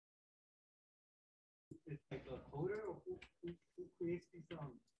it like a coder or who creates these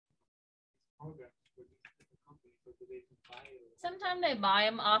programs for these different companies? Or do they buy it? Sometimes they buy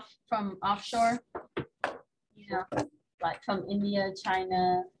them off from offshore, you know, like from India,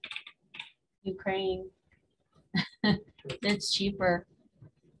 China, Ukraine. It's cheaper.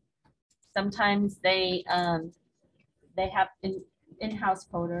 Sometimes they have in-house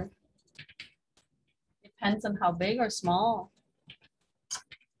coder. Depends on how big or small.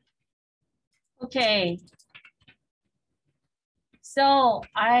 Okay. So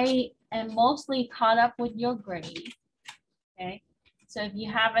I am mostly caught up with your grade. Okay. So if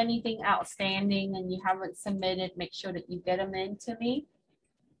you have anything outstanding and you haven't submitted, make sure that you get them in to me.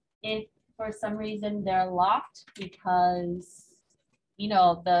 If for some reason they're locked because you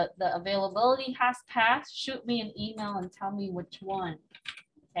know the availability has passed, shoot me an email and tell me which one.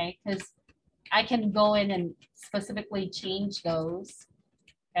 Okay, because I can go in and specifically change those.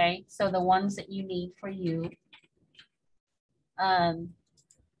 Okay, so the ones that you need for you.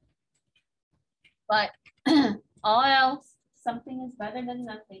 But all else, something is better than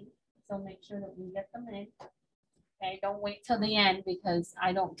nothing. So make sure that we get them in. Okay, don't wait till the end because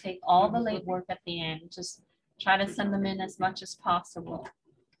I don't take all the late work at the end. Just try to send them in as much as possible.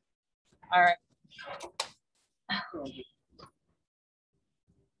 All right.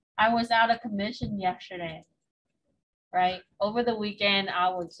 I was out of commission yesterday, right? Over the weekend, I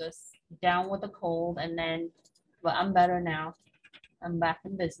was just down with a cold but I'm better now. I'm back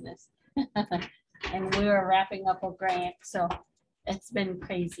in business. And we were wrapping up a grant, so it's been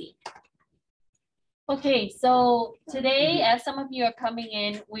crazy. Okay, so today, as some of you are coming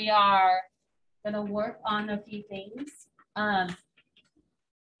in, we are gonna work on a few things.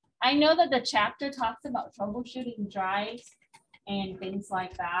 I know that the chapter talks about troubleshooting drives and things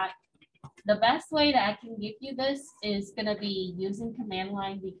like that. The best way that I can give you this is gonna be using command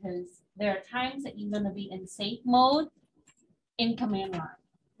line because there are times that you're gonna be in safe mode in command line.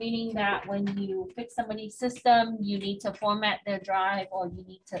 Meaning that when you fix somebody's system, you need to format their drive or you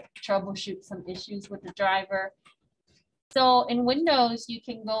need to troubleshoot some issues with the driver. So in Windows, you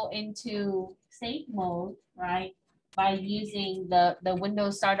can go into safe mode, right? By using the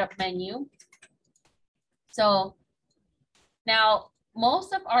Windows startup menu. So now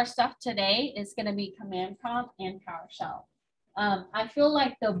most of our stuff today is going to be command prompt and PowerShell. I feel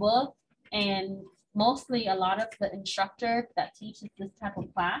like the book and mostly a lot of the instructor that teaches this type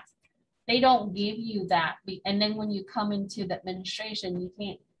of class, they don't give you that. And then when you come into the administration, you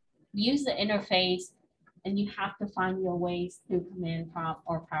can't use the interface and you have to find your ways through command prompt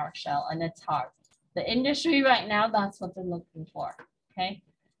or PowerShell, and it's hard. The industry right now, that's what they're looking for, okay?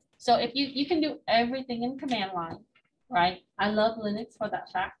 So if you can do everything in command line, right? I love Linux for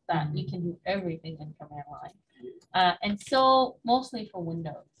that fact that you can do everything in command line. And so mostly for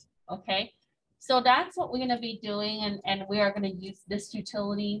Windows, okay? So that's what we're going to be doing, and we are going to use this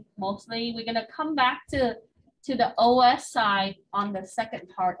utility mostly. We're going to come back to the OS side on the second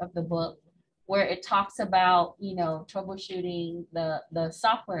part of the book, where it talks about, you know, troubleshooting the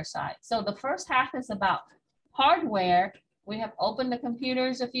software side. So the first half is about hardware. We have opened the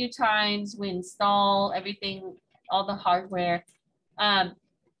computers a few times. We install everything, all the hardware.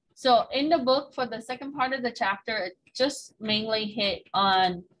 So in the book for the second part of the chapter, it just mainly hit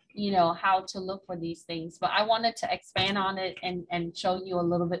on, you know, how to look for these things, but I wanted to expand on it and show you a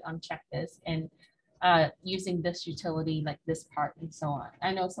little bit on CheckDisk and using this utility like this part and so on.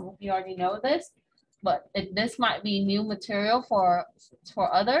 I know some of you already know this, but this might be new material for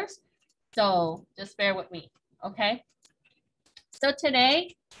others. So just bear with me, okay? So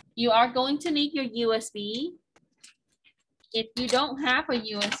today you are going to need your USB. If you don't have a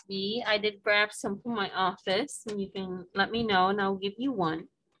USB, I did grab some from my office and you can let me know and I'll give you one.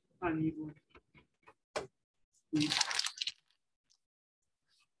 I need one.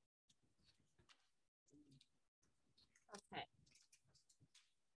 Okay.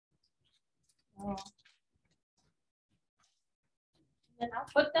 Oh. Then I'll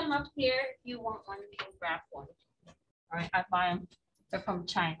put them up here. If you want one, you can grab one. All right, I buy them. They're from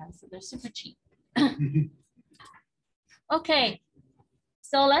China, so they're super cheap. Okay.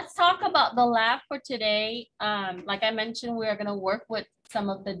 So let's talk about the lab for today. Like I mentioned, we are going to work with some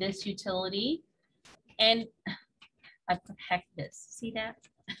of this utility. And I put heck this. See that?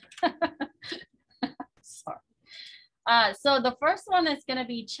 Sorry. So the first one is going to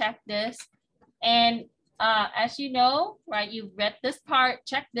be CheckDisk. And as you know, right, you've read this part.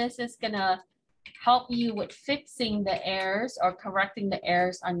 CheckDisk is going to help you with fixing the errors or correcting the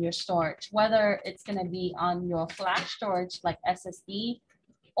errors on your storage, whether it's going to be on your flash storage like SSD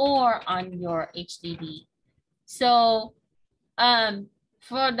or on your HDD. So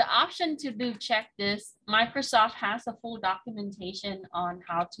For the option to do CheckDisk, Microsoft has a full documentation on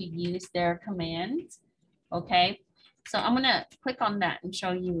how to use their commands. Okay, so I'm gonna click on that and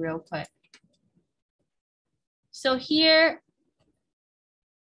show you real quick. So here,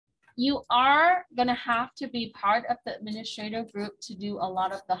 you are gonna have to be part of the administrator group to do a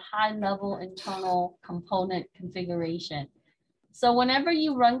lot of the high level internal component configuration. So whenever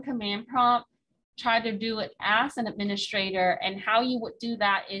you run command prompt, try to do it as an administrator. And how you would do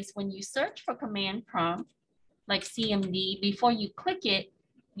that is when you search for command prompt, like CMD, before you click it,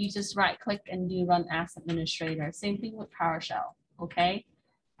 you just right click and do run as administrator. Same thing with PowerShell, okay?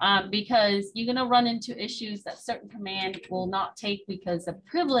 Because you're gonna run into issues that certain command will not take because of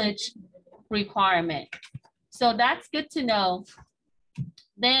privilege requirement. So that's good to know.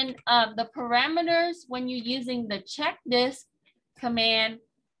 Then the parameters, when you're using the CheckDisk command,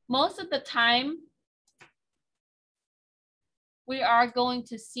 most of the time, we are going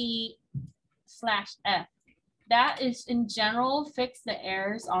to see /F. That is in general, fix the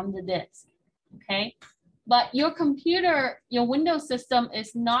errors on the disk, okay? But your computer, your Windows system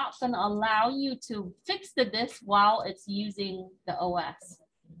is not gonna allow you to fix the disk while it's using the OS,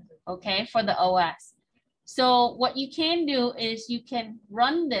 okay, for the OS. So what you can do is you can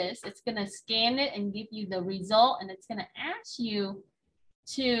run this, it's gonna scan it and give you the result, and it's gonna ask you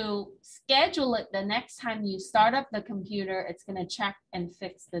to schedule it the next time you start up the computer, it's gonna check and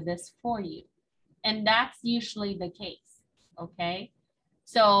fix the disk for you. And that's usually the case, okay?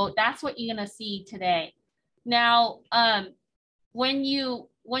 So that's what you're gonna see today. Now, when you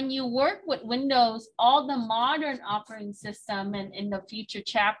work with Windows, all the modern operating system, and in the future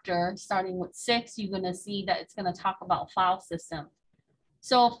chapter, starting with 6, you're gonna see that it's gonna talk about file system.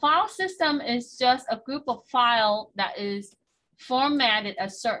 So file system is just a group of file that is formatted a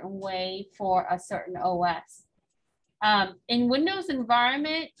certain way for a certain OS. In Windows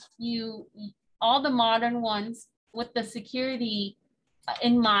environment, all the modern ones with the security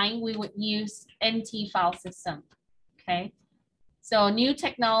in mind, we would use NT file system, okay? So new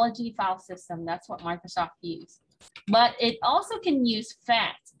technology file system, that's what Microsoft used. But it also can use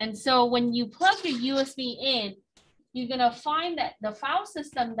FAT. And so when you plug your USB in, you're gonna find that the file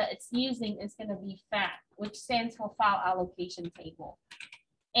system that it's using is gonna be FAT, which stands for file allocation table.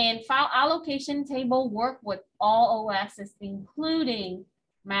 And file allocation table work with all OSs, including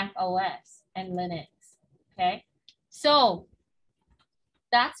Mac OS and Linux, okay? So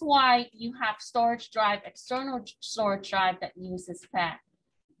that's why you have storage drive, external storage drive that uses FAT.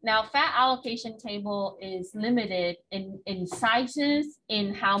 Now, FAT allocation table is limited in sizes,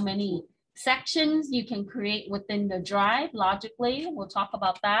 in how many sections you can create within the drive logically. We'll talk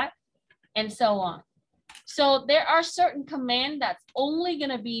about that, and so on. So there are certain commands that's only going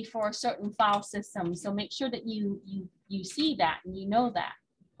to be for a certain file system. So make sure that you see that and you know that,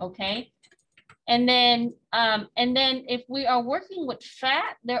 okay? And then if we are working with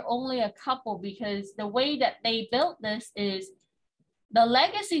FAT, there are only a couple, because the way that they built this is the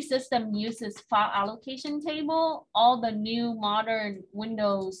legacy system uses file allocation table. All the new modern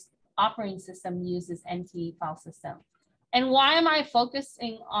Windows operating system uses NT file system. And why am I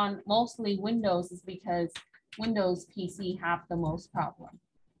focusing on mostly Windows is because Windows PC have the most problem,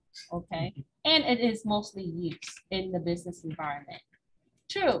 okay? And it is mostly used in the business environment.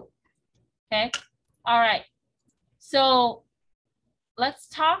 True, okay? All right, so let's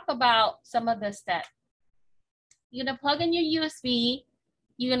talk about some of the steps. You're gonna plug in your USB,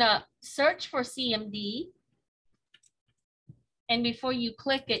 you're gonna search for CMD, and before you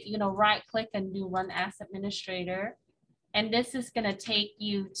click it, you're gonna right click and do run as administrator. And this is gonna take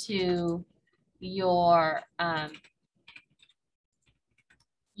you to your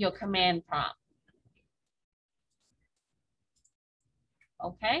command prompt,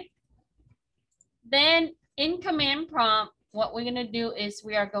 okay? Then in command prompt, what we're gonna do is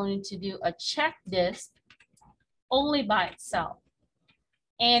we are going to do a CheckDisk only by itself.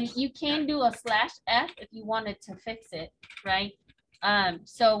 And you can do a /F if you wanted to fix it, right?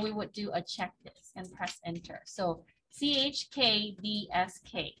 So we would do a CheckDisk and press enter. So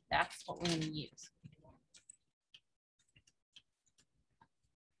CHKDSK, that's what we're gonna use.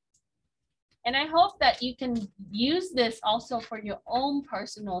 And I hope that you can use this also for your own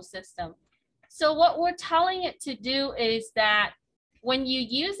personal system. So what we're telling it to do is that when you're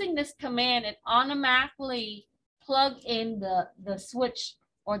using this command, it automatically plug in the switch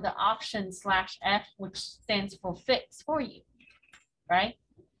or the option /F, which stands for fix for you, right?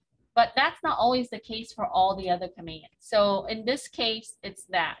 But that's not always the case for all the other commands. So in this case, it's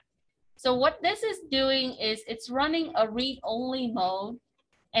that. So what this is doing is it's running a read-only mode,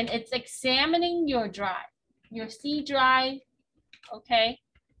 and it's examining your drive, your C drive, okay?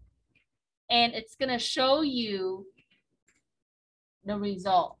 And it's gonna show you the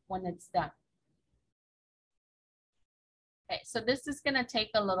result when it's done. Okay, so this is gonna take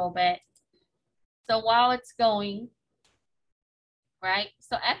a little bit. So while it's going, right?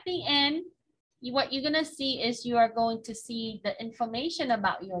 So at the end, what you're gonna see is you are going to see the information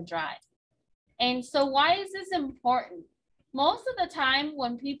about your drive. And so why is this important? Most of the time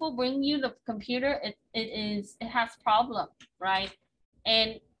when people bring you the computer, it has problem, right?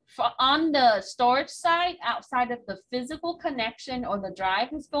 And on the storage side, outside of the physical connection or the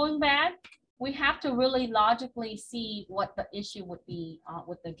drive is going bad, we have to really logically see what the issue would be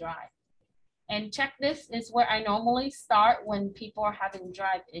with the drive. And CheckDisk is where I normally start when people are having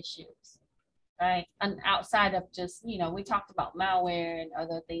drive issues, right? And outside of just, you know, we talked about malware and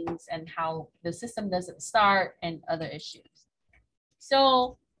other things and how the system doesn't start and other issues.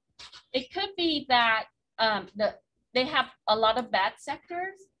 So it could be that they have a lot of bad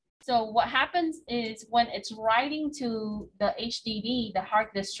sectors. So what happens is when it's writing to the HDD, the hard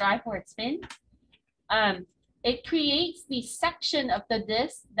disk drive where it's been, it creates the section of the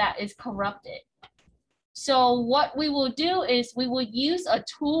disk that is corrupted. So what we will do is we will use a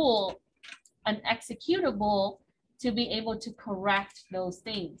tool, an executable, to be able to correct those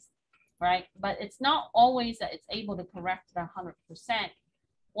things, right? But it's not always that it's able to correct it 100%.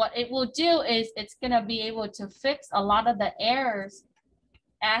 What it will do is it's gonna be able to fix a lot of the errors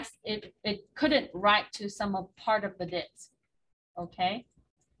as it couldn't write to some part of the disk, okay?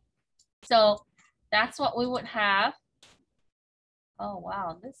 So that's what we would have. Oh,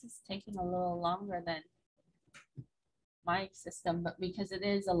 wow, this is taking a little longer than my system, but because it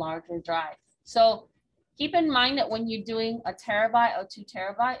is a larger drive. So keep in mind that when you're doing a terabyte or 2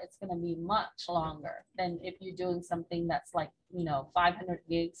 terabyte, it's going to be much longer than if you're doing something that's like, you know, 500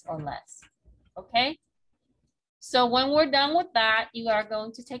 gigs or less. Okay. So when we're done with that, you are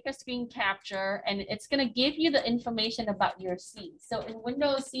going to take a screen capture and it's going to give you the information about your C. So in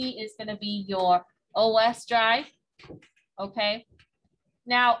Windows, C is going to be your OS drive. Okay.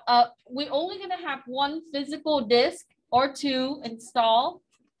 Now, we're only going to have one physical disk or 2 installed,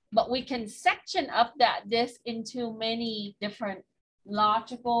 but we can section up that disk into many different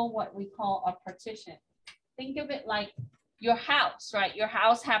logical, what we call a partition. Think of it like your house, right? Your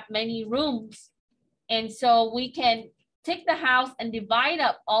house have many rooms. And so we can take the house and divide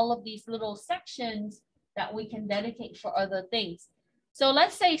up all of these little sections that we can dedicate for other things. So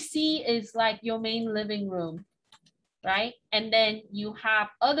let's say C is like your main living room, right? And then you have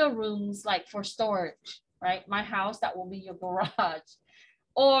other rooms like for storage, right? My house, that will be your garage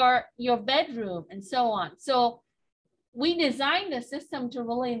or your bedroom and so on. So we designed the system to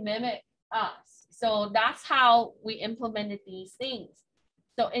really mimic us. So that's how we implemented these things.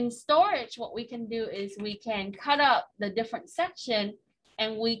 So in storage, what we can do is we can cut up the different section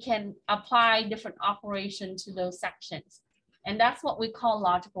and we can apply different operations to those sections. And that's what we call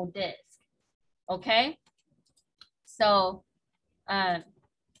logical disk, okay? So,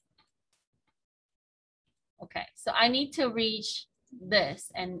 okay, so I need to reach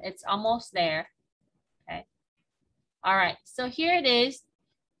this and it's almost there, okay? All right, so here it is.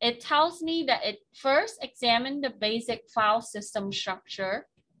 It tells me that it first examined the basic file system structure,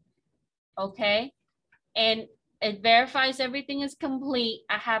 okay? And it verifies everything is complete.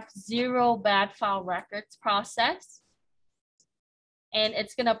 I have 0 bad file records processed. And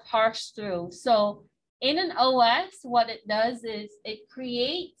it's gonna parse through. So in an OS, what it does is it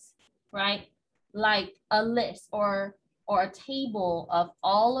creates, right, like a list or a table of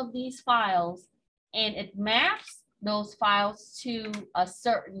all of these files, and it maps those files to a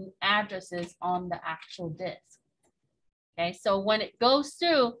certain addresses on the actual disk. Okay, so when it goes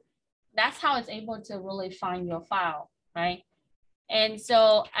through, that's how it's able to really find your file, right? And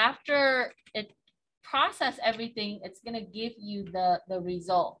so after it process everything, it's gonna give you the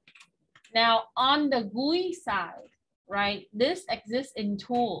result. Now on the GUI side, right, this exists in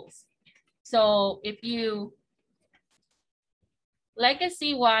tools. So if you,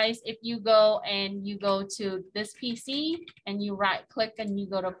 legacy wise, if you go and you go to this PC and you right click and you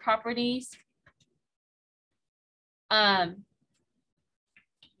go to properties, let's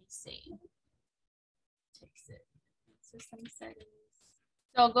see, takes it, system settings.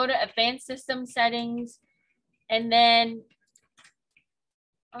 So go to advanced system settings and then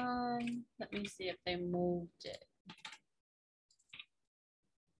let me see if they moved it.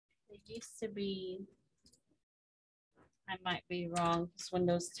 It used to be, I might be wrong, it's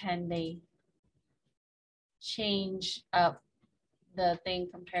Windows 10, they changed up the thing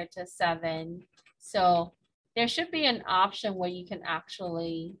compared to 7. So there should be an option where you can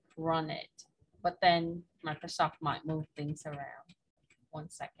actually run it, but then Microsoft might move things around. 1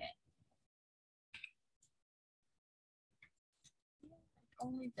 second. It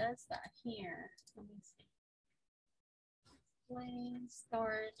only does that here. Let me see. Display,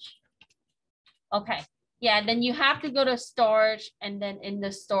 storage. Okay. Yeah, then you have to go to storage, and then in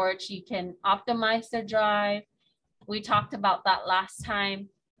the storage, you can optimize the drive. We talked about that last time.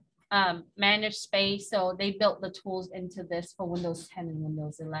 Manage space. So they built the tools into this for Windows 10 and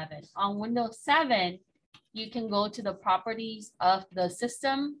Windows 11. On Windows 7, you can go to the properties of the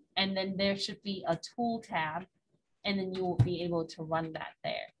system, and then there should be a tool tab, and then you will be able to run that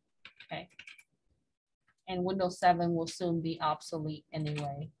there. Okay. And Windows 7 will soon be obsolete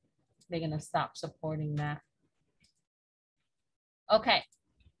anyway. They're going to stop supporting that. Okay.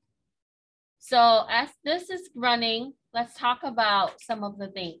 So as this is running, let's talk about some of the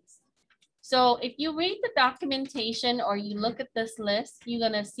things. So if you read the documentation or you look at this list, you're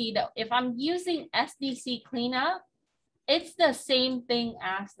going to see that if I'm using SDC cleanup, it's the same thing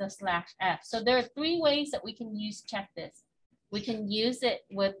as the /F. So there are 3 ways that we can use CheckDisk. We can use it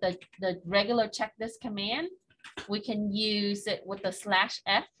with the regular CheckDisk command. We can use it with the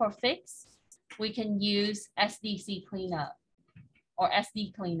 /F for fix. We can use SDC cleanup or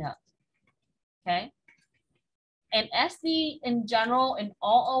SD cleanup. Okay. And SD in general in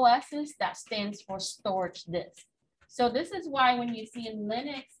all OSs, that stands for storage disk. So this is why when you see in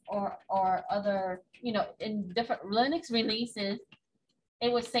Linux or other, you know, in different Linux releases,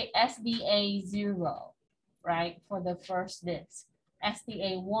 it would say SDA 0, right, for the first disk,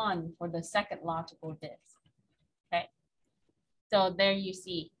 SDA 1 for the second logical disk. Okay, so there you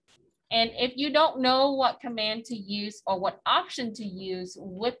see. And if you don't know what command to use or what option to use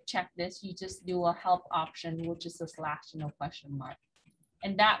with CheckDisk, you just do a help option, which is a / question mark.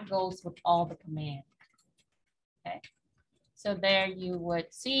 And that goes with all the commands. Okay, so there you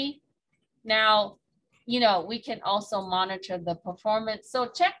would see. Now, you know, we can also monitor the performance. So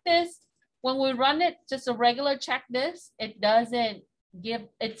CheckDisk, when we run it, just a regular CheckDisk, it doesn't give,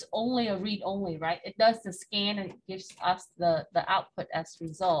 it's only a read only, right? It does the scan and it gives us the output as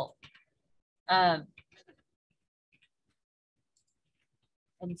result. And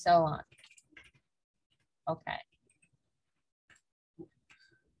so on. Okay.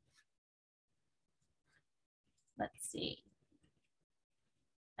 Let's see.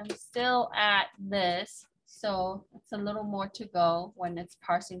 I'm still at this, so it's a little more to go when it's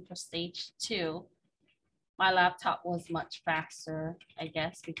parsing for stage 2. My laptop was much faster, I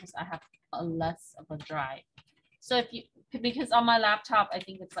guess, because I have a less of a drive. So if you, because on my laptop, I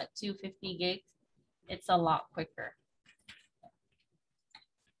think it's like 250 gigs, it's a lot quicker.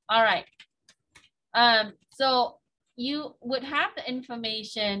 All right. So you would have the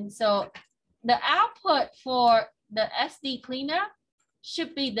information. So the output for the SD cleanup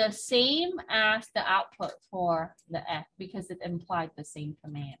should be the same as the output for the F because it implied the same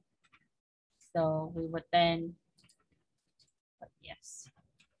command. So we would then put yes.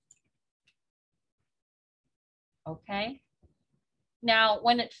 Okay. Now,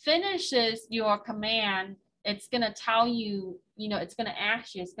 when it finishes your command, it's going to tell you, you know, it's going to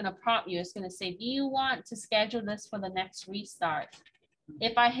ask you, it's going to prompt you, it's going to say, do you want to schedule this for the next restart?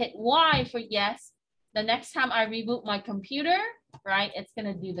 If I hit Y for yes, the next time I reboot my computer, right, it's going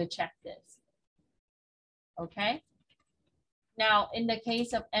to do the CheckDisk. Okay. Now, in the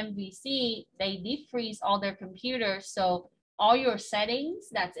case of MVC, they defreeze all their computers. So all your settings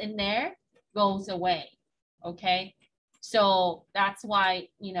that's in there goes away. Okay. So that's why,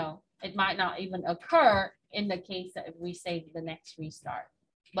 you know, it might not even occur in the case that if we say the next restart.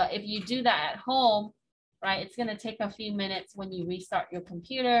 But if you do that at home, right, it's going to take a few minutes when you restart your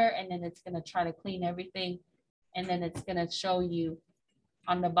computer, and then it's going to try to clean everything. And then it's going to show you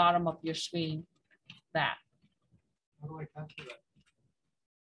on the bottom of your screen that. How do I cancel that?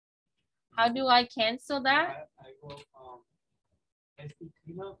 How do I cancel that? I go SD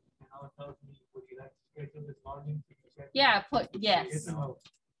cleanup, and now it tells me, would you like to schedule this login? Yeah, put yes. Yes and no.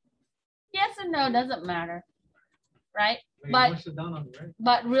 Yes and no doesn't matter, right? Right?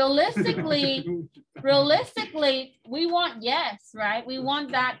 But realistically, we want yes, right? We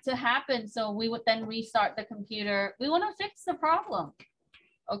want that to happen. So we would then restart the computer. We want to fix the problem.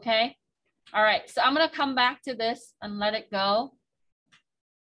 Okay. All right. So I'm going to come back to this and let it go.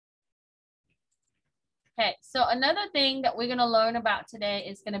 Okay. So another thing that we're going to learn about today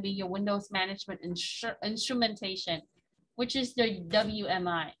is going to be your Windows management instrumentation, which is the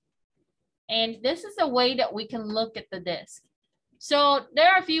WMI. And this is a way that we can look at the disk. So there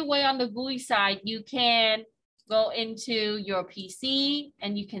are a few ways on the GUI side. You can go into your PC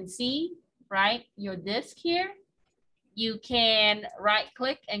and you can see, right, your disk here. You can right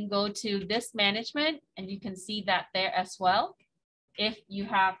click and go to disk management and you can see that there as well. if you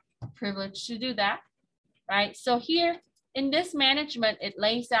have privilege to do that, right? So here in this management, it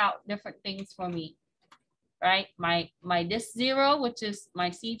lays out different things for me, right? My disk 0, which is my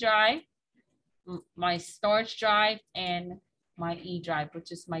C drive, my storage drive, and my E drive,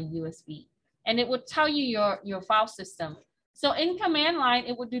 which is my USB. And it would tell you your file system. So in command line,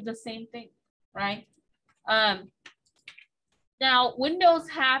 it would do the same thing, right? Now Windows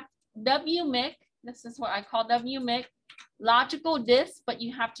have WMIC, this is what I call WMIC, logical disk, but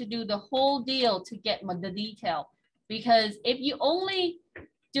you have to do the whole deal to get the detail. Because if you only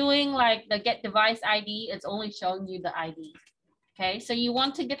doing like the get device ID, it's only showing you the ID. Okay, so you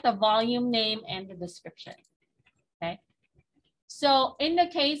want to get the volume name and the description. Okay, so in the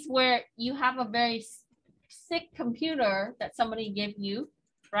case where you have a very sick computer that somebody give you,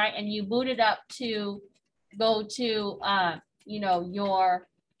 right, and you boot it up to go to you know, your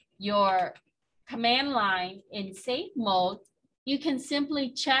command line in safe mode, you can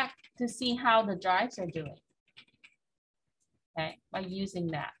simply check to see how the drives are doing, okay, by using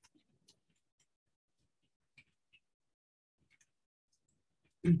that.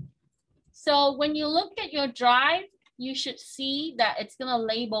 So when you look at your drive, you should see that it's going to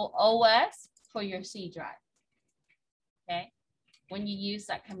label OS for your C drive, okay, when you use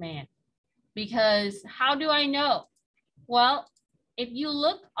that command. Because how do I know? Well, if you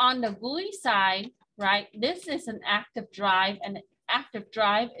look on the GUI side, right, this is an active drive, and active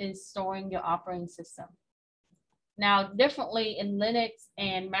drive is storing your operating system. Now, differently in Linux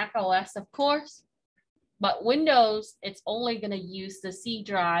and Mac OS, of course, but Windows, it's only going to use the C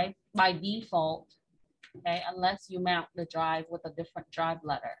drive by default, okay, unless you mount the drive with a different drive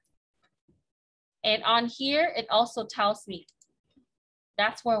letter. And on here, it also tells me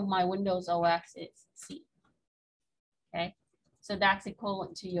that's where my Windows OS is, C. Okay, so that's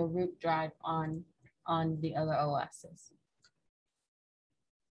equivalent to your root drive on the other OSs.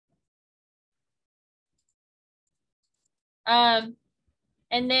 And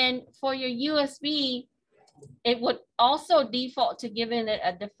then for your USB, it would also default to giving it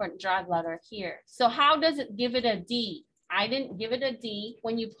a different drive letter here. So how does it give it a D? I didn't give it a D.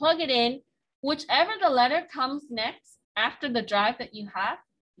 When you plug it in, whichever the letter comes next after the drive that you have,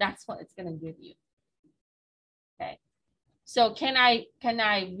 that's what it's going to give you. Okay. So can I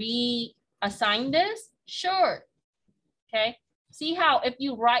reassign this? Sure. Okay. See how if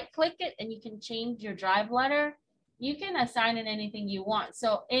you right click it and you can change your drive letter, you can assign it anything you want.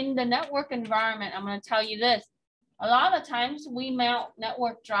 So in the network environment, I'm going to tell you this. A lot of times we mount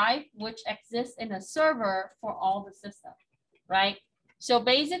network drive, which exists in a server for all the systems, right? So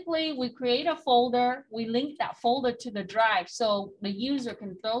basically we create a folder, we link that folder to the drive. So the user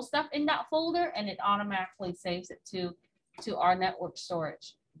can throw stuff in that folder and it automatically saves it to our network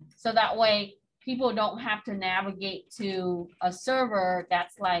storage. So that way people don't have to navigate to a server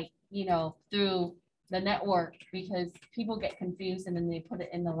that's like, you know, through the network, because people get confused and then they put it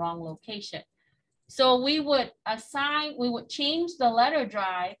in the wrong location. So we would assign, we would change the letter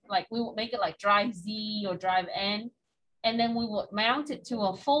drive, like we would make it like drive Z or drive N, and then we would mount it to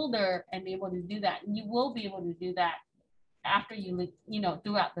a folder and be able to do that. And you will be able to do that after you know,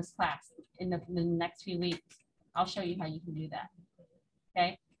 throughout this class in the next few weeks. I'll show you how you can do that.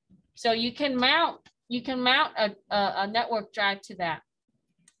 Okay. So you can mount a network drive to that.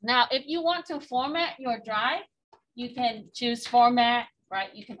 Now, if you want to format your drive, you can choose format,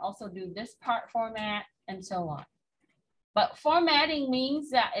 right? You can also do this part format and so on. But formatting means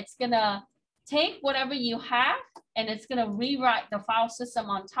that it's gonna take whatever you have and it's gonna rewrite the file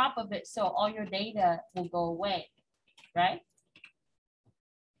system on top of it, so all your data will go away, right?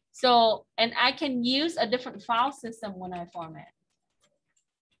 So, and I can use a different file system when I format.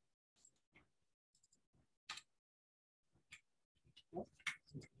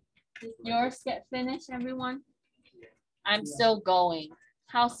 Did yours get finished, everyone? I'm still going.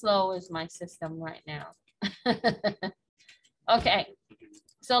 How slow is my system right now? Okay,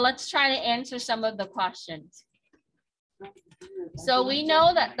 so let's try to answer some of the questions. So we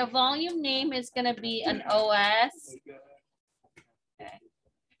know that the volume name is going to be an OS. Okay.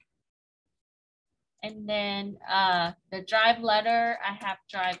 And then the drive letter, I have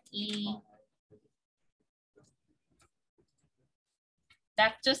drive E.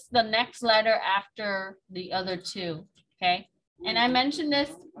 That's just the next letter after the other two, okay? And I mentioned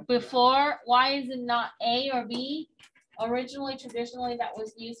this before, why is it not A or B? Originally, traditionally, that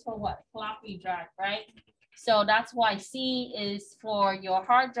was used for what? Floppy drive, right? So that's why C is for your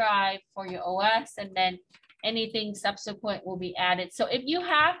hard drive, for your OS, and then anything subsequent will be added. So if you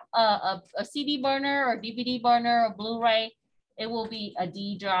have a CD burner or DVD burner or Blu-ray, it will be a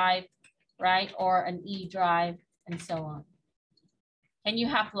D drive, right? Or an E drive and so on. Can you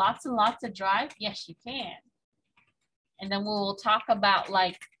have lots and lots of drive? Yes, you can. And then we will talk about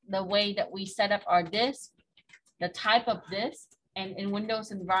like the way that we set up our disk, the type of disk, and in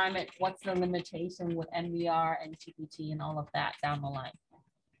Windows environment, what's the limitation with MBR and TPT and all of that down the line.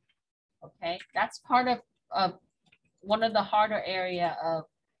 Okay, that's part of one of the harder area of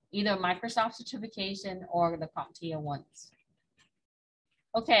either Microsoft certification or the CompTIA ones.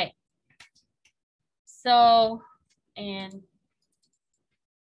 Okay, so, and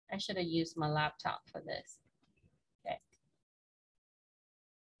I should have used my laptop for this. Okay.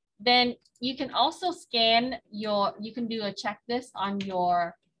 Then you can also scan your, you can do a CheckDisk on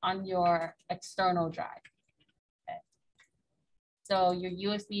your external drive. Okay. So your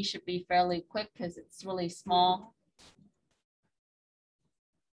USB should be fairly quick because it's really small.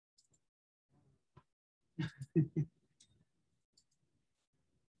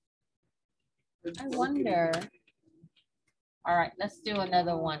 I wonder. All right, let's do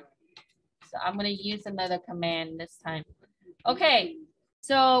another one. So I'm going to use another command this time. Okay,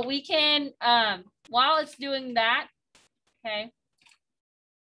 so we can, while it's doing that, okay,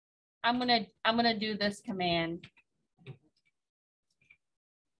 I'm gonna do this command.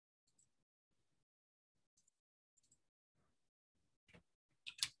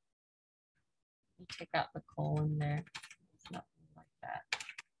 Take out the colon there. It's nothing like that.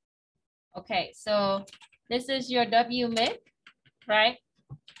 Okay, so this is your WMIC, right?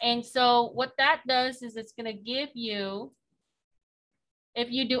 And so what that does is it's gonna give you,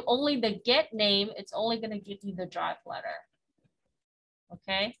 if you do only the get name, it's only gonna give you the drive letter.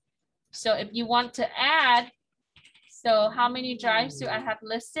 Okay, so if you want to add, so how many drives do I have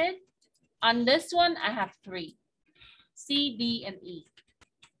listed? On this one, I have 3, C, D, and E.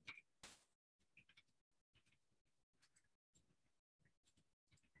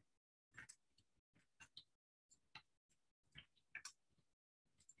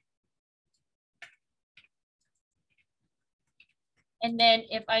 And then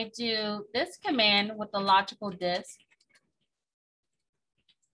if I do this command with the logical disk,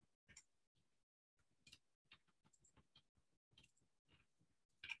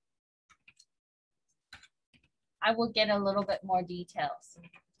 I will get a little bit more details,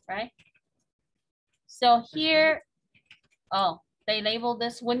 right? So here, oh, they labeled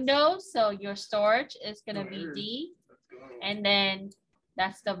this Windows, so your storage is gonna be D, and then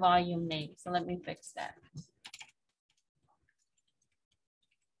that's the volume name. So let me fix that.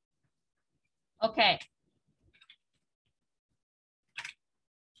 Okay.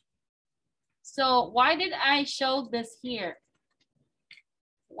 So why did I show this here?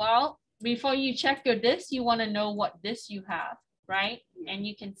 Well, before you check your disk, you want to know what disk you have, right? And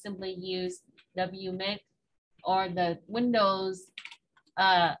you can simply use WMIC or the Windows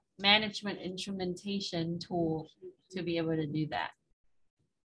management instrumentation tool to be able to do that.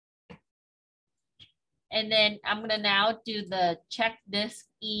 And then I'm going to now do the check disk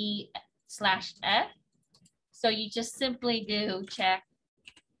E/F. So you just simply do check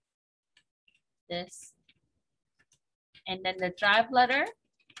this and then the drive letter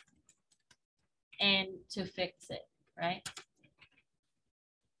and to fix it, right?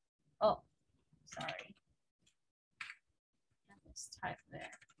 Oh, sorry. Let's type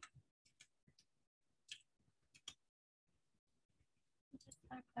there. Just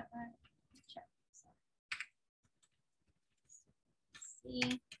type that right. Check.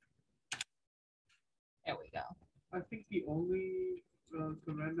 See. There we go. I think the only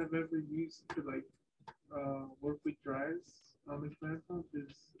command I've ever used to like work with drives on the command prompt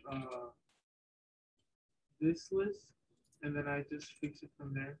is this list, and then I just fix it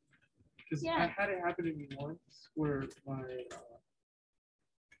from there. Because I had it happen to me once where my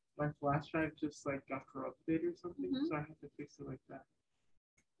flash drive just like got corrupted or something, so I had to fix it like that.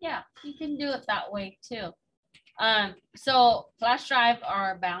 Yeah, you can do it that way too. So flash drive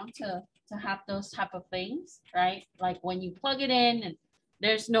are bound to have those type of things, right? Like when you plug it in and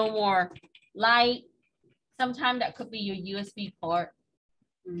there's no more light, sometimes that could be your USB port.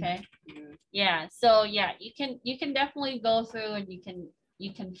 Okay. Yeah. So yeah, you can definitely go through and you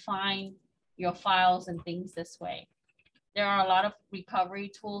can find your files and things this way. There are a lot of recovery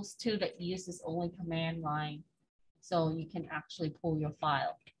tools too that uses only command line, so you can actually pull your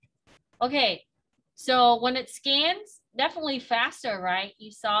file. Okay. So when it scans, definitely faster, right?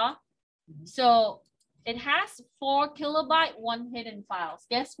 You saw. So it has 4 kilobyte, 1 hidden files.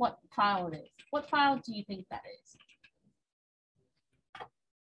 Guess what file it is? What file do you think that is?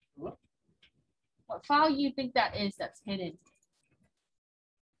 What file you think that is that's hidden?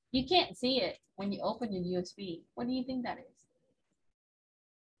 You can't see it when you open your USB. What do you think that is?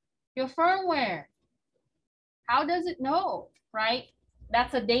 Your firmware. How does it know, right?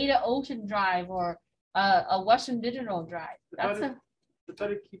 That's a Data Ocean drive or a Western Digital drive. I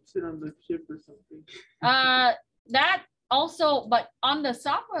thought it keeps it on the chip or something. That also, but on the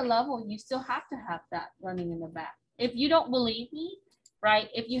software level, you still have to have that running in the back. If you don't believe me, right?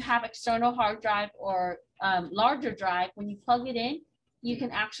 If you have external hard drive or larger drive, when you plug it in, you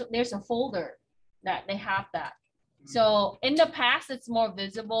can actually, there's a folder that they have that. So in the past, it's more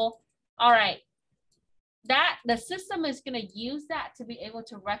visible. All right. That the system is going to use that to be able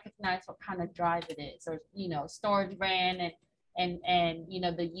to recognize what kind of drive it is, or storage brand and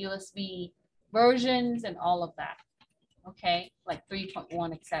the USB versions and all of that. Okay, like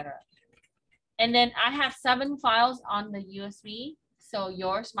 3.1, etc. And then I have 7 files on the USB, so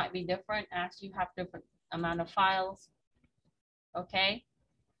yours might be different as you have different amount of files. Okay,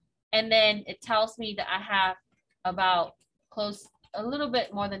 and then it tells me that I have about a little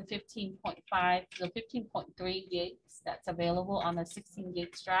bit more than 15.5, so 15.3 gigs that's available on a 16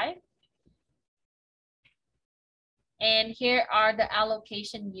 gigs drive. And here are the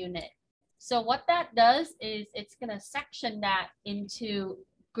allocation unit. So what that does is it's going to section that into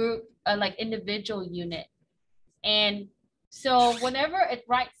group, like individual unit. And so whenever it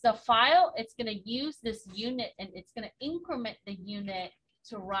writes the file, it's going to use this unit and it's going to increment the unit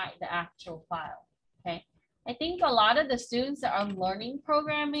to write the actual file. Okay. I think a lot of the students that are learning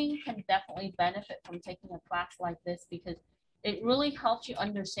programming can definitely benefit from taking a class like this, because it really helps you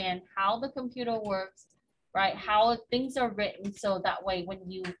understand how the computer works, right? How things are written, so that way when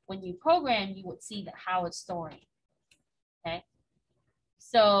you program, you would see that how it's storing. Okay.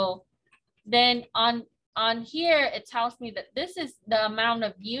 So then on here, it tells me that this is the amount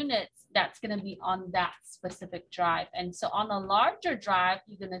of units that's going to be on that specific drive. And so on a larger drive,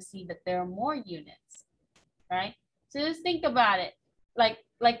 you're going to see that there are more units. Right? So just think about it like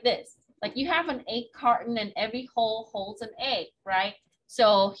this. Like you have an egg carton and every hole holds an egg, right?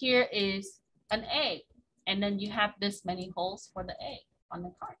 So here is an egg, and then you have this many holes for the egg on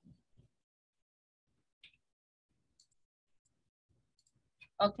the carton.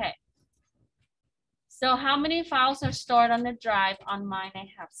 Okay. So how many files are stored on the drive? On mine, I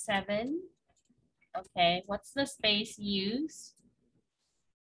have 7. Okay, what's the space used?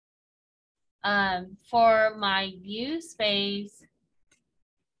 For my view space,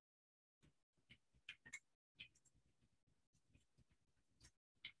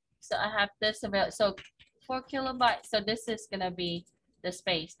 so I have this available. So 4 kilobytes. So this is going to be the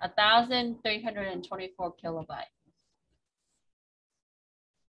space, 1,324 kilobytes.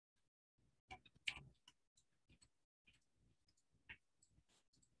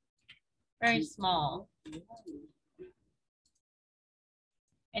 Very small.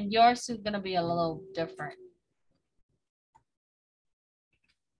 And yours is going to be a little different.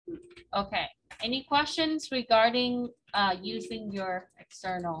 Okay. Any questions regarding using your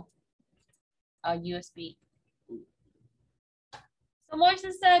external USB? So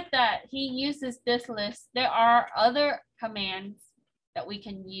Moises said that he uses this list. There are other commands that we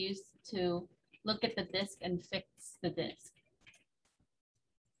can use to look at the disk and fix the disk.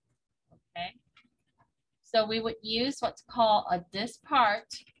 Okay. So we would use what's called a disk part.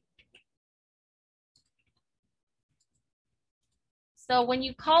 So when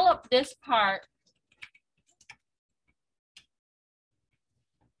you call up this part,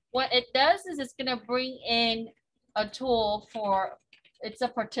 what it does is it's going to bring in a tool for, it's a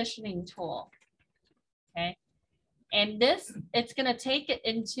partitioning tool. Okay. And this, it's going to take it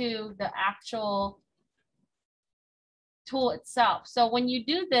into the actual tool itself. So when you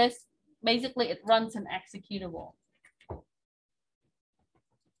do this, basically it runs an executable.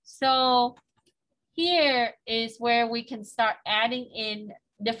 So here is where we can start adding in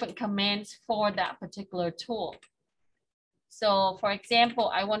different commands for that particular tool. So for example,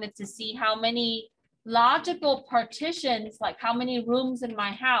 I wanted to see how many logical partitions, like how many rooms in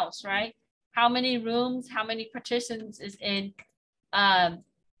my house, right? How many rooms, how many partitions is in,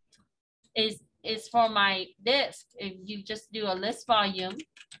 is for my disk. If you just do a list volume.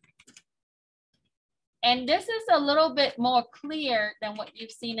 And this is a little bit more clear than what you've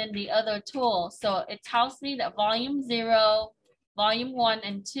seen in the other tool. So it tells me that volume 0, volume 1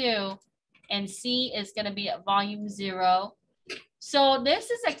 and 2, and C is going to be at volume 0. So this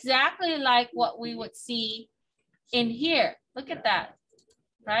is exactly like what we would see in here. Look at that,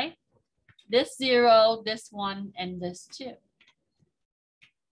 right? This 0, this 1, and this 2.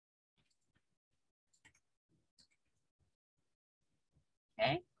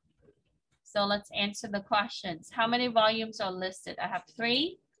 Okay. So let's answer the questions. How many volumes are listed? I have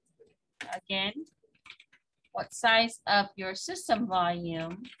 3. Again, what size of your system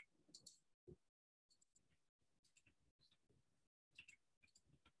volume?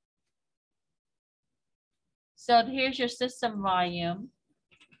 So here's your system volume.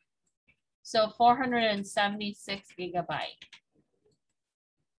 So 476 gigabyte.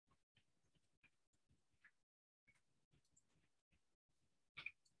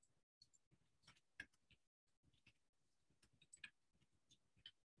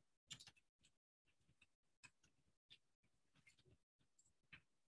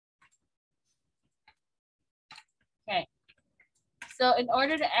 Okay. So in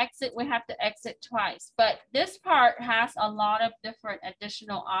order to exit, we have to exit twice. But this part has a lot of different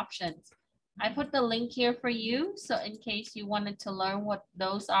additional options. I put the link here for you. So in case you wanted to learn what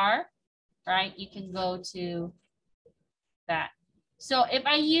those are, right, you can go to that. So if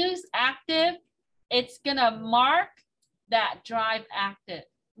I use active, it's gonna mark that drive active.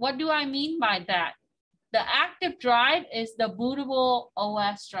 What do I mean by that? The active drive is the bootable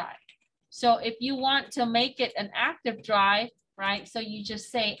OS drive. So if you want to make it an active drive, right? So you just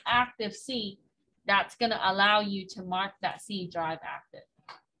say active C, that's gonna allow you to mark that C drive active,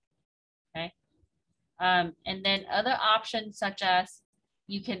 okay? And then other options such as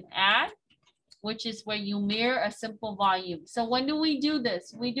you can add, which is where you mirror a simple volume. So when do we do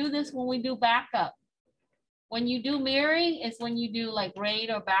this? We do this when we do backup. When you do mirroring is when you do like RAID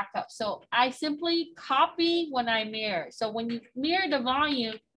or backup. So I simply copy when I mirror. So when you mirror the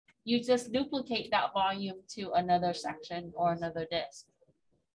volume, you just duplicate that volume to another section or another disk.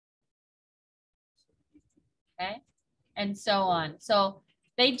 Okay, and so on. So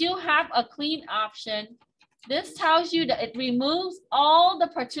they do have a clean option. This tells you that it removes all the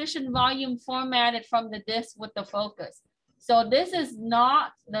partition volume formatted from the disk with the focus. So this is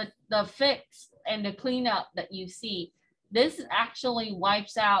not the fix and the cleanup that you see. This actually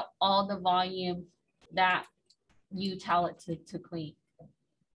wipes out all the volume that you tell it to clean.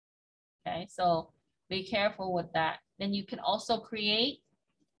 Okay, so be careful with that. Then you can also create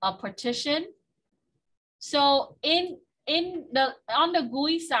a partition. So on the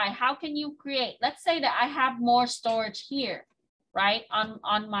GUI side, how can you create? Let's say that I have more storage here, right?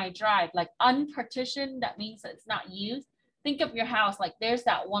 On my drive, like unpartitioned, that means that it's not used. Think of your house, like there's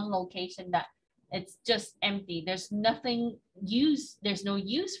that one location that it's just empty. There's nothing used, there's no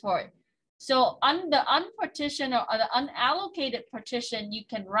use for it. So on the unpartitioned or the unallocated partition, you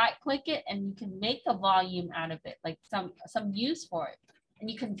can right click it and you can make a volume out of it, like some use for it, and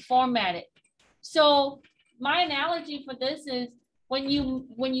you can format it. So my analogy for this is when you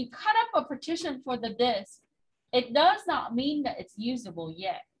cut up a partition for the disk, it does not mean that it's usable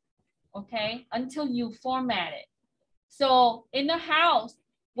yet, okay, until you format it. So in the house,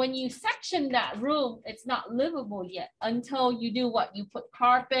 when you section that room, it's not livable yet until you do what? You put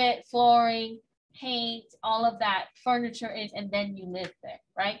carpet, flooring, paint, all of that furniture in, and then you live there,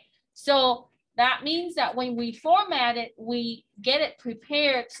 right? So that means that when we format it, we get it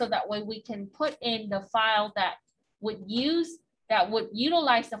prepared so that way we can put in the file that would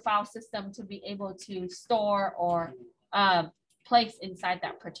utilize the file system to be able to store or place inside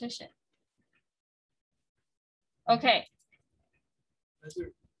that partition. Okay.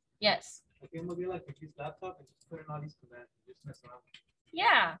 Yes. Okay, I'm gonna be like, use laptop and just put in all these commands and just mess around.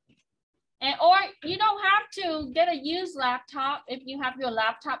 Yeah. And or you don't have to get a used laptop. If you have your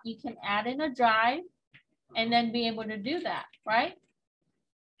laptop, you can add in a drive and then be able to do that, right?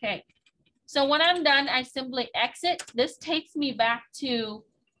 Okay. So when I'm done, I simply exit. This takes me back to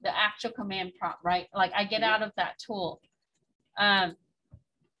the actual command prompt, right? Like I get out of that tool.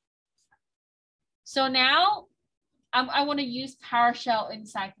 So now I want to use PowerShell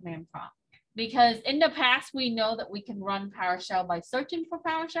inside command prompt, because in the past, we know that we can run PowerShell by searching for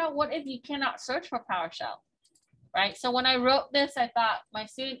PowerShell. What if you cannot search for PowerShell, right? So when I wrote this, I thought my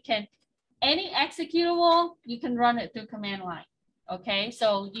student can, any executable, you can run it through command line. Okay,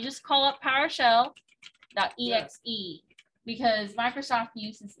 so you just call up PowerShell.exe because Microsoft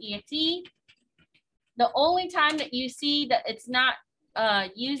uses exe. The only time that you see that it's not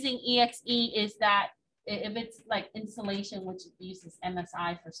using exe is that if it's like installation, which uses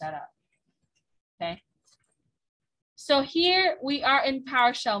MSI for setup. Okay. So here we are in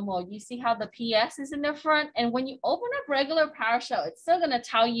PowerShell mode. You see how the PS is in the front, and when you open up regular PowerShell, it's still going to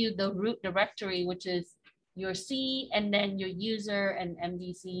tell you the root directory, which is your C and then your user and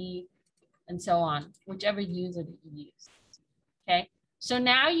MDC and so on, whichever user that you use. Okay. So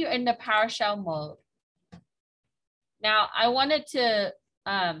now you're in the PowerShell mode. Now I wanted to,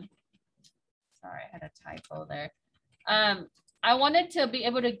 sorry, I had a typo there. I wanted to be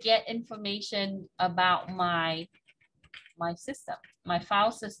able to get information about my system, my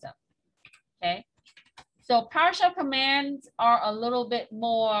file system. Okay. So PowerShell commands are a little bit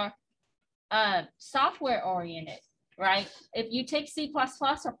more software oriented, right? If you take C++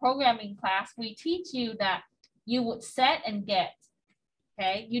 or programming class, we teach you that you would set and get.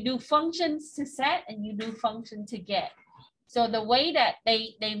 Okay, you do functions to set and you do function to get. So the way that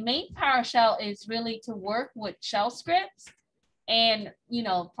they made PowerShell is really to work with shell scripts and, you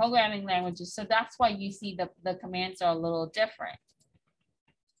know, programming languages. So that's why you see the commands are a little different.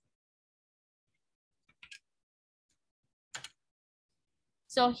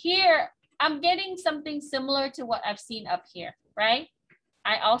 So here I'm getting something similar to what I've seen up here, right?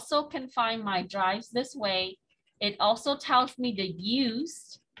 I also can find my drives this way. It also tells me the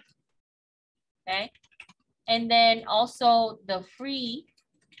used, okay? And then also the free,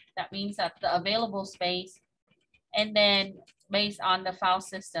 that means that the available space, and then based on the file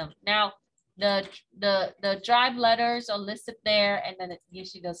system. Now, the drive letters are listed there, and then it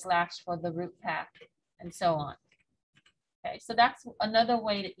gives you the slash for the root path and so on. Okay, so that's another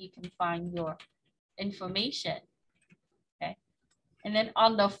way that you can find your information. Okay, and then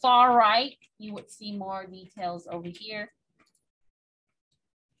on the far right, you would see more details over here.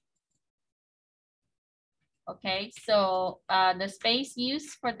 Okay, so the space used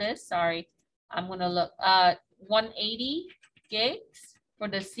for this, sorry, I'm gonna look, 180 gigs for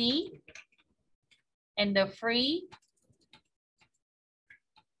the C, and the free,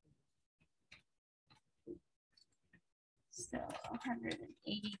 so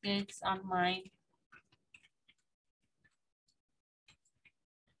 180 gigs on mine.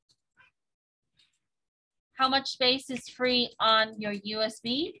 How much space is free on your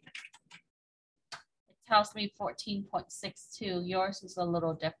USB? Tells me 14.62. Yours is a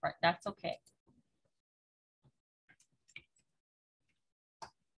little different. That's okay.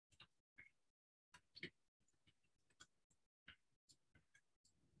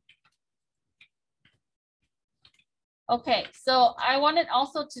 Okay, so I wanted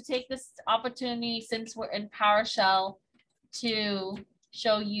also to take this opportunity, since we're in PowerShell, to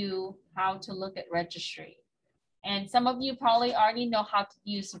show you how to look at registry. And some of you probably already know how to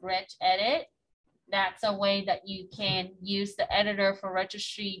use regedit. That's a way that you can use the editor for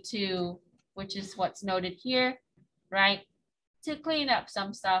registry to, which is what's noted here, right? To clean up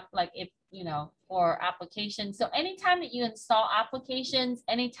some stuff, like if, you know, for applications. So anytime that you install applications,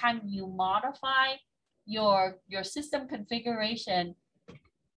 anytime you modify your system configuration,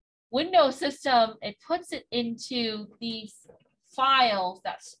 Windows system, it puts it into these files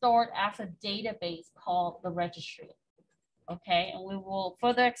that's stored as a database called the registry. Okay, and we will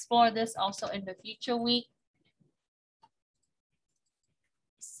further explore this also in the future week.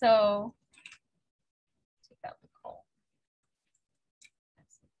 So, take out the code.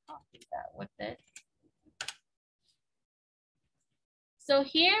 Let's copy that with it. So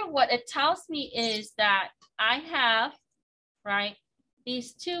here, what it tells me is that I have, right,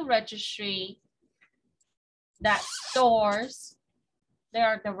 these two registry that stores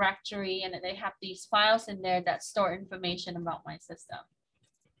their directory, and they have these files in there that store information about my system.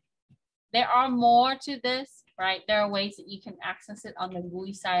 There are more to this, right? There are ways that you can access it on the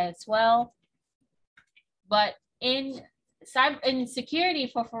GUI side as well. But in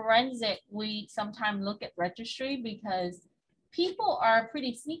security for forensic, we sometimes look at registry because people are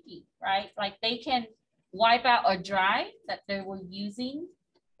pretty sneaky, right? Like they can wipe out a drive that they were using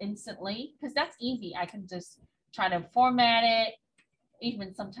instantly, because that's easy. I can just try to format it.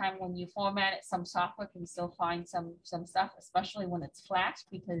 Even sometimes when you format it, some software can still find some stuff, especially when it's flash,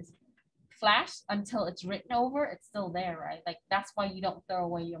 because flash, until it's written over, it's still there, right? Like that's why you don't throw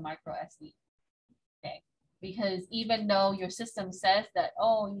away your micro SD. Okay, because even though your system says that,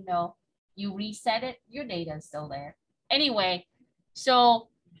 oh, you know, you reset it, your data is still there. Anyway, so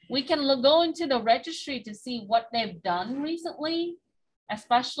we can go into the registry to see what they've done recently,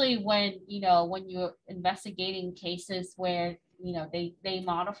 especially when, you know, when you're investigating cases where, you know, they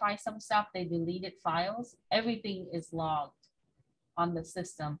modify some stuff, they deleted files, everything is logged on the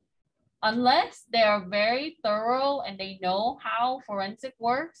system. Unless they are very thorough and they know how forensic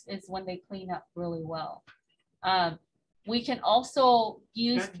works, is when they clean up really well. We can also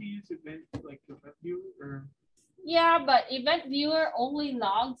use. Can't you use event viewer or? Yeah, but event viewer only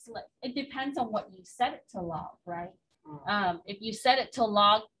logs. It depends on what you set it to log, right? If you set it to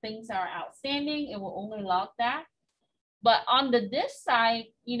log things that are outstanding, it will only log that. But on the disk side,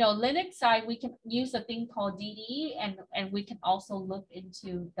 you know, Linux side, we can use a thing called DDE, and we can also look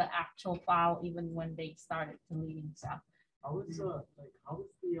into the actual file even when they started deleting stuff. How is the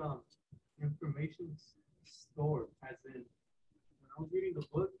information stored? As in, when I was reading the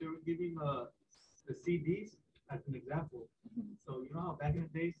book, they were giving the CDs as an example. So you know how back in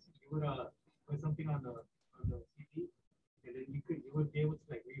the days you would put something on the CD, and then you would be able to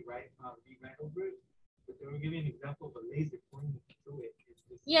like rewrite over it. But they were giving an example of a laser pointing to it.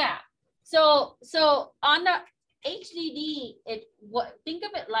 Yeah. So on the HDD, think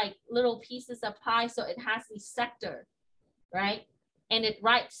of it like little pieces of pie. So it has the sector, right? And it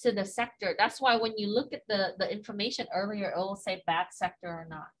writes to the sector. That's why when you look at the information earlier, it will say bad sector or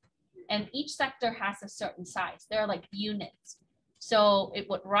not. And each sector has a certain size. They're like units. So it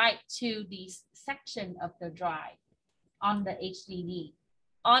would write to the section of the drive on the HDD.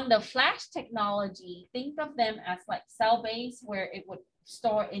 On the flash technology, think of them as like cell base where it would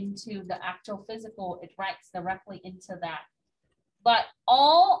store into the actual physical, it writes directly into that. But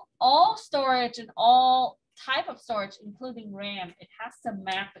all storage and all type of storage, including RAM, it has to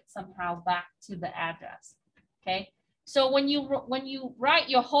map it somehow back to the address, okay? So when you write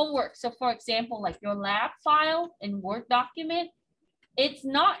your homework, so for example, like your lab file in Word document, it's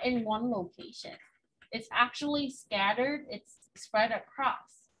not in one location. It's actually scattered, it's spread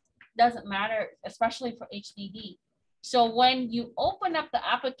across. Doesn't matter, especially for HDD. So when you open up the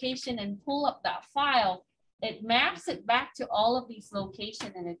application and pull up that file, it maps it back to all of these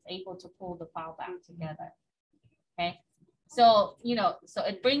locations and it's able to pull the file back together. Okay, so so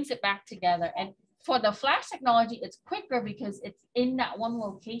it brings it back together. And for the flash technology, it's quicker because it's in that one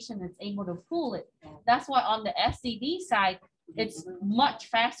location, it's able to pull it. That's why on the SSD side, it's much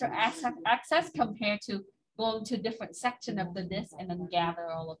faster access compared to going to different section of the disk and then gather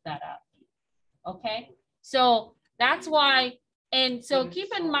all of that up. Okay, so that's why. And so keep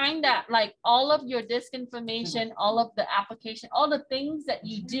in mind that like all of your disk information, all of the application, all the things that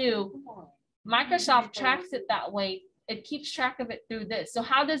you do, Microsoft tracks it that way. It keeps track of it through this. So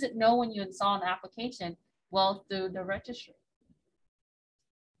how does it know when you install an application? Well, through the registry.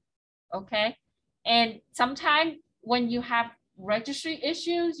 Okay. And sometimes when you have registry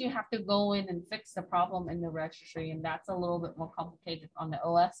issues, you have to go in and fix the problem in the registry. And that's a little bit more complicated on the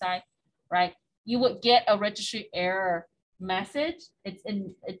OS side, right? You would get a registry error message.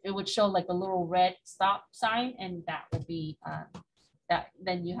 It would show like a little red stop sign, and that would be that.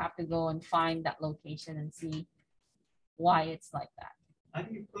 Then you have to go and find that location and see why it's like that. How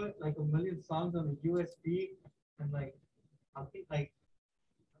do you put like a million songs on a USB and like I think like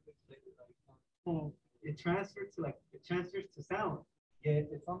it transfers to sound. Yeah,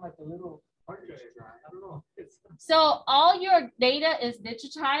 it's on like a little hard drive. I don't know. So all your data is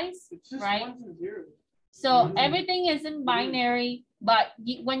digitized, It's just right? ones and zeros. So everything is in binary, but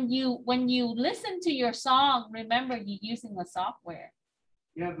when you listen to your song, remember you're using the software.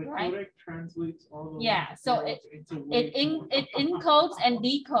 Yeah, the right? codec translates all the Yeah, so it it encodes and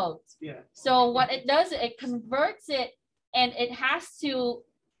decodes. Yeah. So what it does, it converts it, and it has to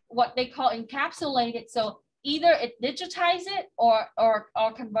what they call encapsulate it. So either it digitize it or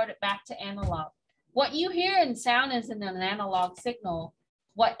convert it back to analog. What you hear in sound is in an analog signal.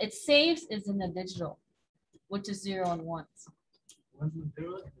 What it saves is in the digital, which is 0 and 1s. 1s and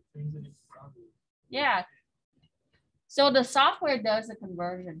 0s, it turns it into sound. Yeah. So the software does the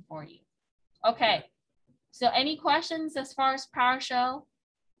conversion for you. Okay. So any questions as far as PowerShell?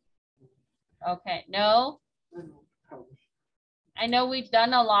 Okay. No? I know we've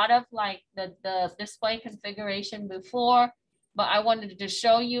done a lot of like the display configuration before, but I wanted to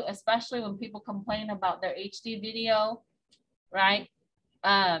show you, especially when people complain about their HD video, right?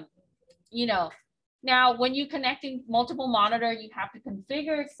 Now when you're connecting multiple monitor, you have to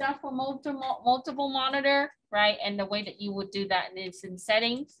configure stuff for multiple monitor, right? And the way that you would do that is in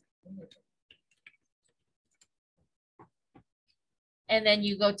settings. And then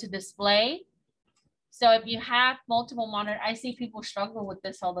you go to display. So if you have multiple monitor, I see people struggle with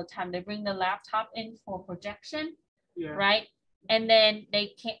this all the time. They bring the laptop in for projection, right? And then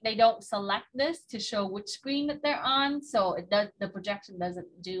they don't select this to show which screen that they're on. So the projection doesn't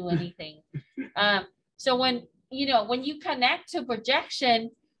do anything. So when you connect to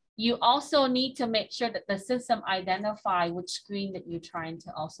projection, you also need to make sure that the system identify which screen that you're trying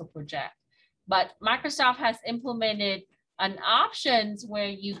to also project. But Microsoft has implemented an options where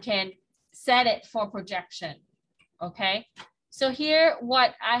you can set it for projection. Okay. So here,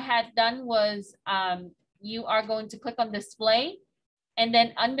 what I had done was you are going to click on display, and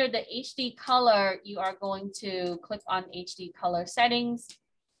then under the HD color, you are going to click on HD color settings,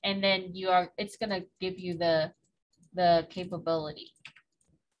 and then it's going to give you the capability.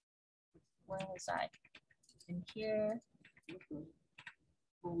 Where was I? In here.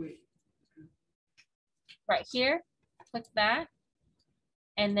 Oh, wait. Right here, click that,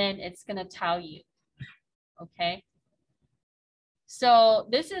 and then it's going to tell you. Okay. So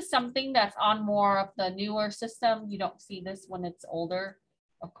this is something that's on more of the newer system. You don't see this when it's older,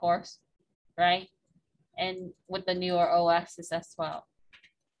 of course, right? And with the newer OSs as well.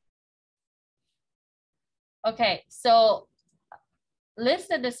 Okay, so list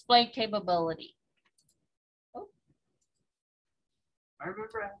the display capability. I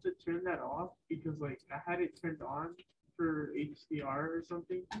remember I had to turn that off because like I had it turned on for HDR or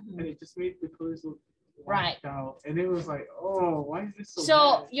something, and it just made the colors look whacked out, and it was like, oh, why is this so?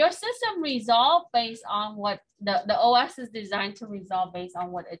 So bad? your system resolve based on what the OS is designed to resolve based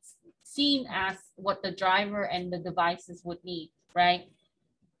on what it's seen as what the driver and the devices would need, right?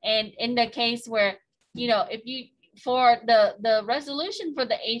 And in the case where, you know, if you, for the resolution for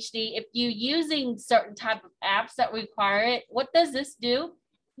the HD, if you're using certain type of apps that require it, what does this do?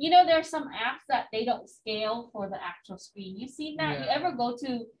 You know, there are some apps that they don't scale for the actual screen. You seen that? Yeah. You ever go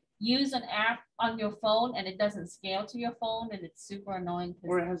to use an app on your phone and it doesn't scale to your phone and it's super annoying?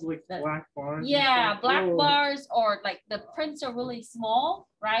 Or it has like black bars. Yeah, black bars, or like the prints are really small,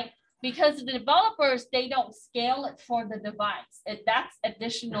 right? Because the developers, they don't scale it for the device. That's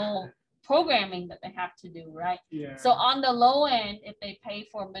additional programming that they have to do, right? Yeah. So on the low end, if they pay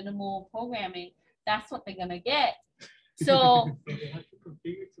for minimal programming, that's what they're gonna get. So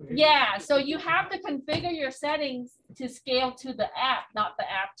yeah, so you have to configure your settings to scale to the app, not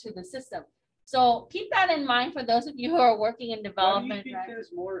the app to the system. So keep that in mind for those of you who are working in development. Why do you think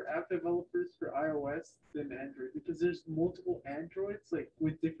there's more app developers for iOS than Android? Because there's multiple Androids like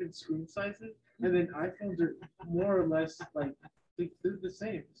with different screen sizes, and then iPhones are more or less like they're the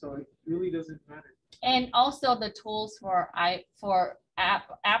same, so it really doesn't matter. And also the tools for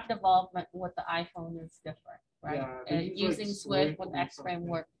app development with the iPhone is different, right? Yeah, and using like Swift with X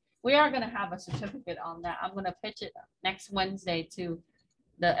framework. We are going to have a certificate on that. I'm going to pitch it next Wednesday to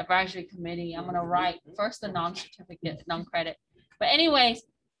the advisory committee. I'm going to write first the non-certificate, non-credit. But anyways,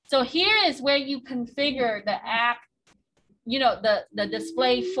 so here is where you configure the app, you know, the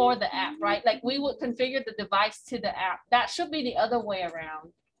display for the app, right? Like we would configure the device to the app. That should be the other way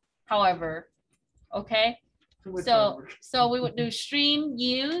around. However, okay. So we would do stream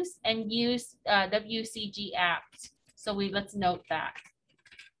use and use WCG apps. So let's note that.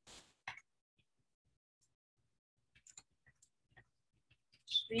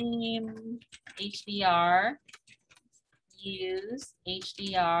 Stream HDR, use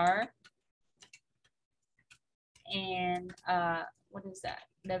HDR, and what is that?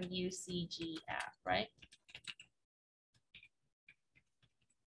 WCG app, right?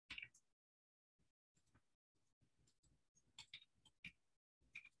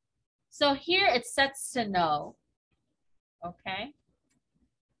 So here it sets to no, okay?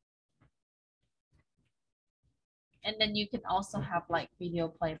 And then you can also have like video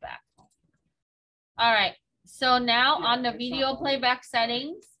playback. All right, so now on the video playback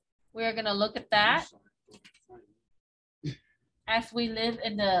settings, we're gonna look at that. As we live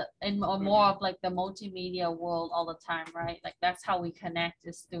in more of like the multimedia world all the time, right? Like that's how we connect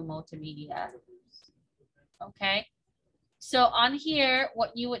is through multimedia. Okay. So on here,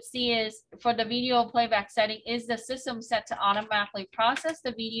 what you would see is for the video playback setting, is the system set to automatically process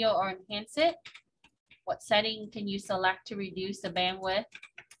the video or enhance it? What setting can you select to reduce the bandwidth?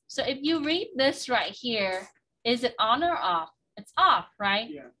 So if you read this right here, is it on or off? It's off,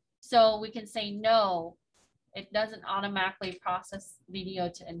 right? Yeah. So we can say no, it doesn't automatically process video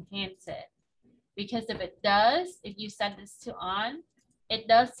to enhance it. Because if it does, if you set this to on, it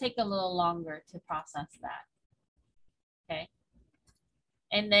does take a little longer to process that. Okay.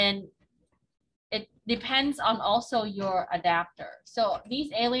 And then it depends on also your adapter. So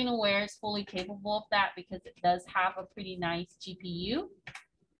these Alienware is fully capable of that because it does have a pretty nice GPU.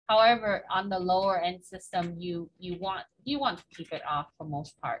 However, on the lower end system, you want to keep it off for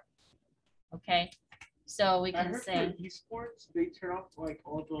most part. Okay. So we can say esports, they turn off like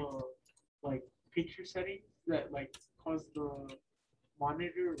all the like picture settings that like cause the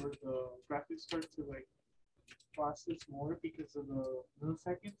monitor or the graphics card to like process more because of the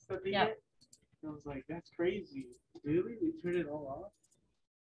milliseconds that they get. And I was like, that's crazy. Really? They turn it all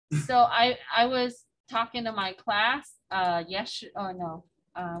off? So I was talking to my class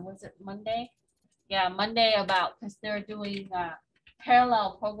was it Monday? Yeah, Monday about, because they're doing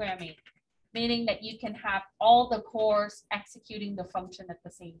parallel programming, meaning that you can have all the cores executing the function at the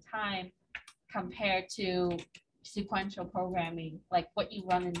same time compared to sequential programming, like what you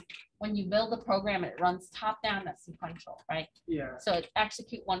run in when you build the program, it runs top down, that's sequential, right? Yeah. So it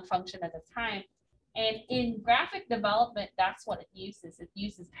execute one function at a time. And in graphic development, that's what it uses. It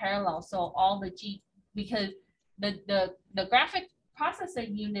uses parallel. So all the because the graphic processor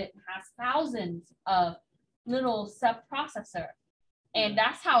unit has thousands of little sub-processor. And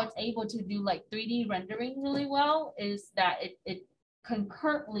that's how it's able to do like 3D rendering really well, is that it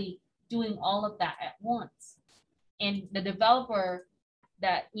concurrently doing all of that at once. And the developer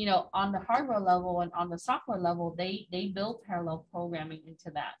that, you know, on the hardware level and on the software level, they build parallel programming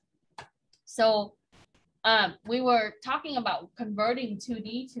into that. So we were talking about converting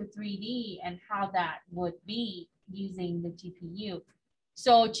 2D to 3D and how that would be using the GPU.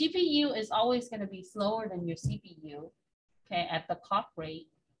 So GPU is always going to be slower than your CPU, okay, at the clock rate.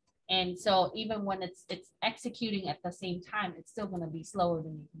 And so even when it's executing at the same time, it's still going to be slower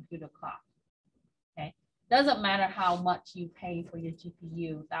than your computer clock. Okay, doesn't matter how much you pay for your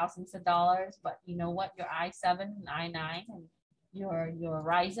GPU, thousands of dollars, but you know what? Your i7 and i9 and your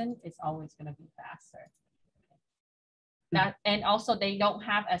Ryzen is always going to be faster. That, and also they don't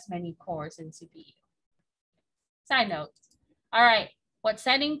have as many cores in CPU. Side note. All right, what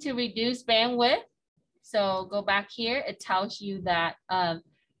setting to reduce bandwidth? So go back here. It tells you that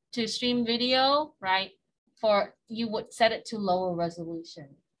to stream video, right? For you would set it to lower resolution.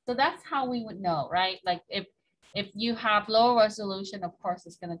 So that's how we would know, right? Like if you have lower resolution, of course,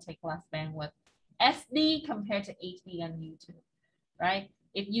 it's going to take less bandwidth. SD compared to HD on YouTube, right?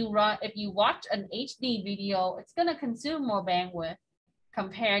 If you watch an HD video, it's going to consume more bandwidth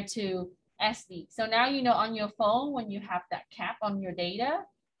compared to SD. So now you know on your phone, when you have that cap on your data,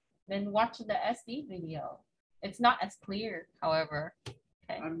 then watch the SD video. It's not as clear, however.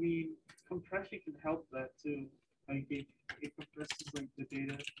 Okay. I mean, compression can help that too. Like it compresses like the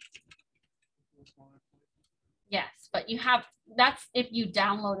data. Yes, but you have, that's if you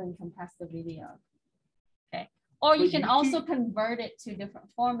download and compress the video. Okay. Or you can also convert it to different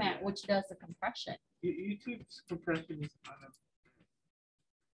format, which does the compression. YouTube's compression is kind of.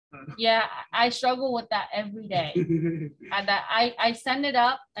 Yeah, I struggle with that every day. I send it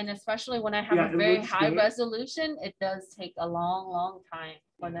up, and especially when I have a very high resolution, it does take a long time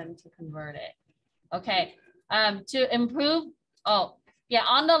for them to convert it. Okay. To improve, oh yeah,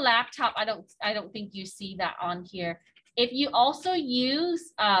 on the laptop, I don't think you see that on here. If you also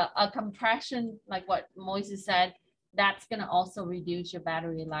use a compression, like what Moises said, that's gonna also reduce your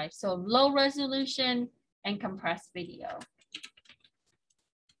battery life. So low resolution and compressed video.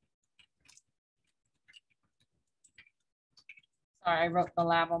 Sorry, I wrote the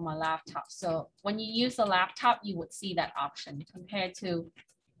lab on my laptop. So when you use a laptop, you would see that option compared to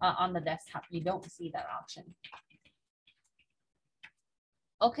on the desktop. You don't see that option.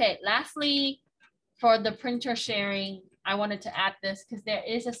 Okay, lastly, for the printer sharing, I wanted to add this because there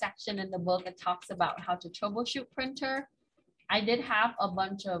is a section in the book that talks about how to troubleshoot printer. I did have a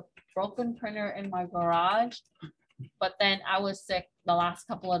bunch of broken printer in my garage, but then I was sick the last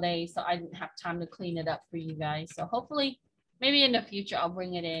couple of days, so I didn't have time to clean it up for you guys. So hopefully, maybe in the future, I'll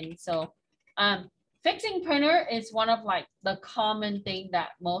bring it in. So fixing printer is one of like the common thing that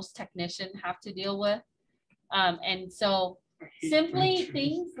most technicians have to deal with. And so simply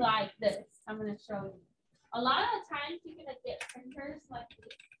things like this, I'm gonna show you. A lot of times you're gonna get printers like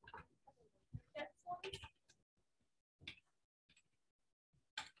this.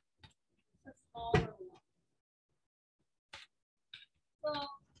 It's a smaller one. So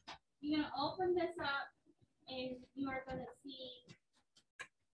you're gonna open this up and you are gonna see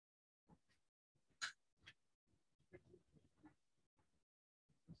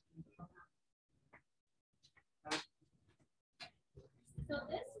so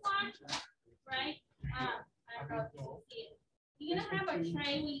this one, right? I don't know if you can see it. You're gonna have a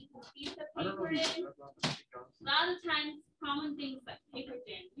tray where you can keep the paper in. A lot of times, common things like paper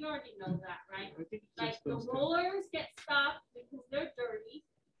jam. You already know that, right? Like the rollers get stuck because they're dirty.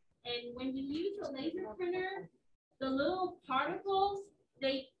 And when you use a laser printer, the little particles,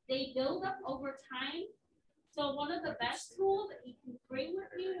 they build up over time. So one of the best tools that you can bring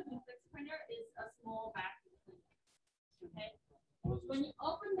with you when you fix printer is a small vacuum cleaner. Okay. When you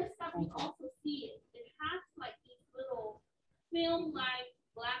open this up, you also see it. It has like these little film-like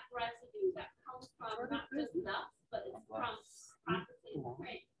black residue that comes from not just dust, but it's from processing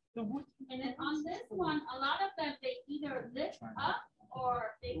print. And then on this one, a lot of them, they either lift up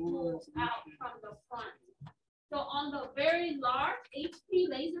or they move out from the front. So on the very large HP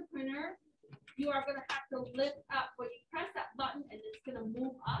laser printer, you are going to have to lift up where you press that button and it's going to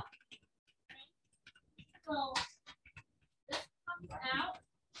move up. So this comes out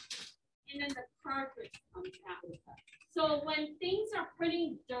and then the cartridge comes out. So when things are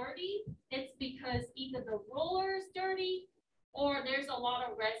pretty dirty, it's because either the roller is dirty or there's a lot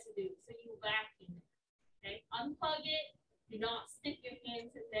of residue. So you vacuum it. Okay, unplug it. Do not stick your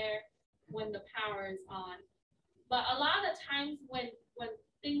hands in there when the power is on. But a lot of times when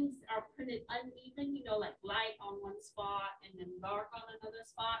things are printed uneven, you know, like light on one spot and then dark on another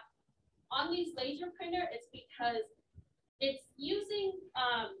spot, on these laser printer, it's because it's using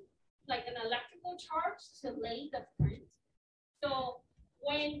like an electrical charge to lay the print. So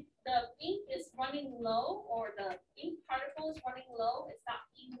when the ink is running low or the ink particle is running low, it's not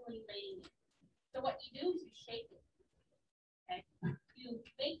evenly laying. So what you do is you shake it. Okay, you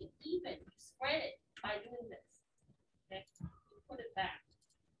make it even, you spread it by doing this. Okay, you put it back,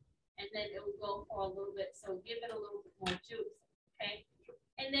 and then it will go for a little bit. So give it a little bit more juice. Okay,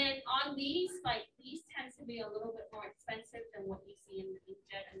 and then on these, like these tend to be a little bit more expensive than what you see in the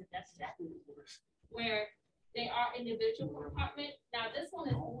inkjet and the DeskJet, where they are individual compartment. Now this one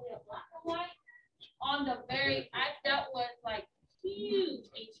is only a black and white. On the very, I've dealt with like huge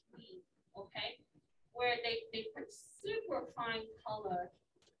HP, okay, where they put super fine color,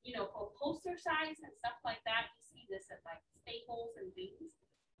 you know, for poster size and stuff like that. You see this at like Staples and things.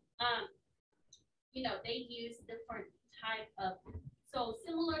 You know, they use different type of, so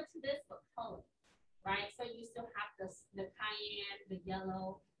similar to this but color, right? So you still have the cayenne, the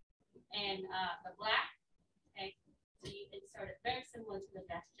yellow, and the black. Okay, so you insert it very similar to the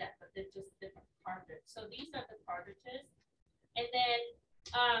DeskJet, but they're just different cartridges. So these are the cartridges, and then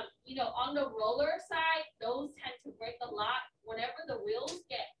you know, on the roller side, those tend to break a lot. Whenever the wheels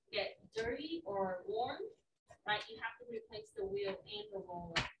get dirty or worn, right, you have to replace the wheel and the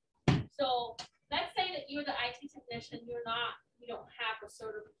roller. So let's say that you're the IT technician, you don't have a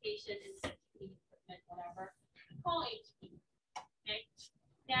certification in safety equipment, whatever. Call HP. Okay.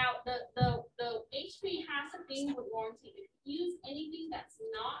 Now the HP has a thing with warranty. If you use anything that's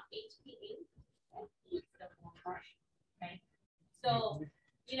not HP ink, use the warranty. Okay. So,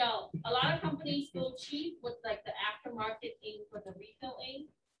 you know, a lot of companies go cheap with like the aftermarket ink for the refill ink.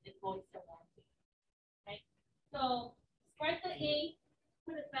 It voids the warranty. Okay. So spread the ink,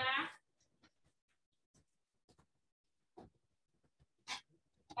 put it back,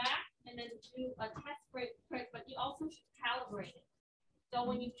 and then do a test print, but you also should calibrate it. So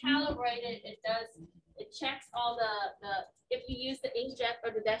when you calibrate it, it checks all the if you use the inkjet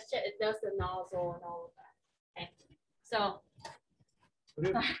or the DeskJet, it does the nozzle and all of that. Okay. So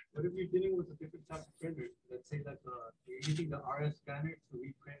what if you're dealing with a different type of printer? Let's say that you're using the RS scanner to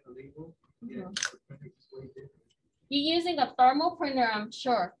reprint a label. Yeah, the printer is way different. you're using a thermal printer, I'm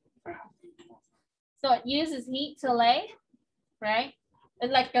sure. So it uses heat to lay, right?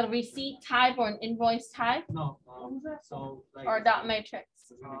 It's like a receipt type or an invoice type. No, so like or dot matrix.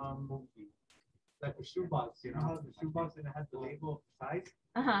 Like the shoebox, you know how the shoebox and it has the label size?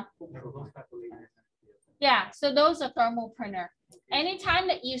 Uh-huh. Those type of labels. Yeah, so those are thermal printer. Anytime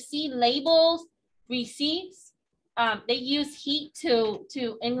that you see labels, receipts, they use heat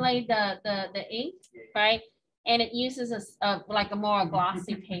to inlay the ink, right? And it uses like a more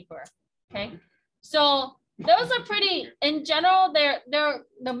glossy paper. Okay, so those are pretty, in general,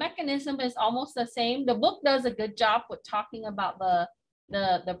 the mechanism is almost the same. The book does a good job with talking about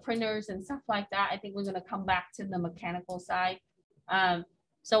the printers and stuff like that. I think we're going to come back to the mechanical side.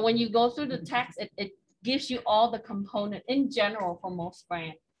 So when you go through the text, it gives you all the component in general for most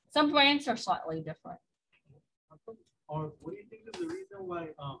brands. Some brands are slightly different. Or what do you think is the reason why,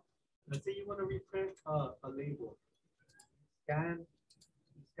 let's say you want to reprint a label, scan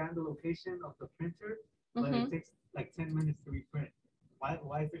the location of the printer, but it takes like 10 minutes to reprint. Why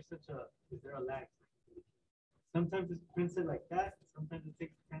is there is there a lag? Sometimes it prints it like that, sometimes it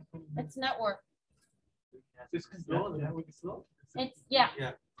takes 10, 20 minutes. It's network. It's slow, the network is slow. Yeah.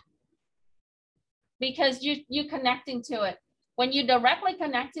 Because you're connecting to it. When you're directly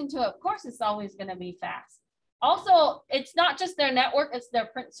connecting to it, of course, it's always going to be fast. Also, it's not just their network, it's their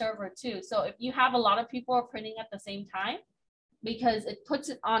print server too. So if you have a lot of people are printing at the same time, because it puts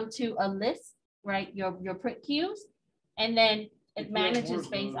it onto a list, right? Your print queues, and then it manages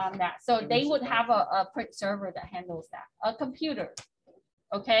based on that. So they would have a print server that handles that, a computer.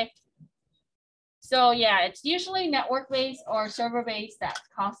 Okay. So yeah, it's usually network-based or server-based that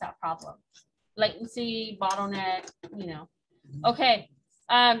cause that problem. Latency, bottleneck, you know. Okay,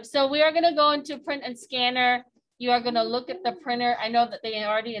 so we are gonna go into print and scanner. You are gonna look at the printer. I know that they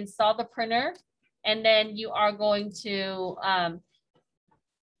already installed the printer, and then you are going to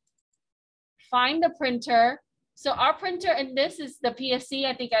find the printer. So our printer, and this is the PSC.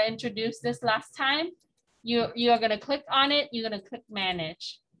 I think I introduced this last time. You are gonna click on it. You're gonna click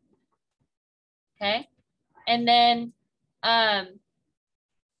manage. Okay, and then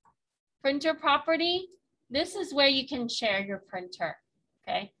printer property. This is where you can share your printer.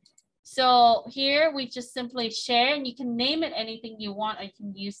 Okay, so here we just simply share, and you can name it anything you want, or you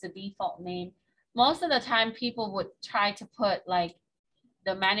can use the default name. Most of the time people would try to put like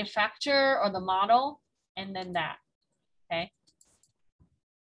the manufacturer or the model and then that. Okay.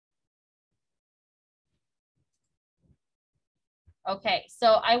 Okay,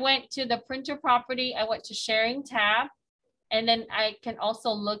 so I went to the printer property, I went to sharing tab, And then I can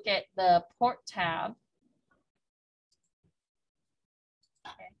also look at the port tab.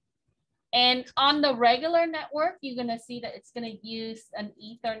 Okay. And on the regular network, you're gonna see that it's gonna use an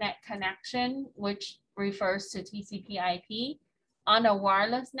Ethernet connection, which refers to TCP IP. On a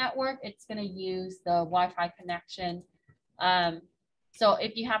wireless network, it's gonna use the Wi-Fi connection. So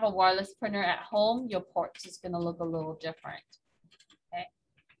if you have a wireless printer at home, your ports is gonna look a little different, okay?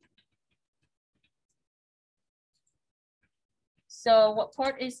 So what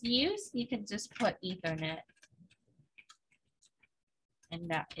port is used? You can just put Ethernet. And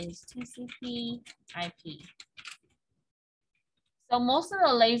that is TCP IP. So most of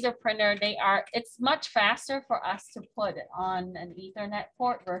the laser printer, it's much faster for us to put it on an Ethernet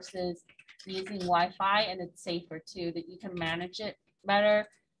port versus using Wi-Fi, and it's safer too, that you can manage it better.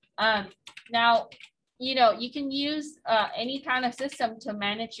 Now, you know, you can use any kind of system to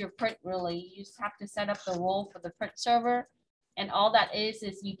manage your print really. You just have to set up the role for the print server. And all that is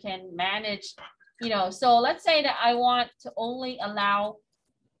you can manage, you know, so let's say that I want to only allow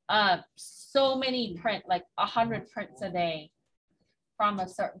so many print, like 100 prints a day from a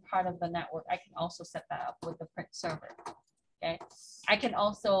certain part of the network. I can also set that up with the print server. Okay. I can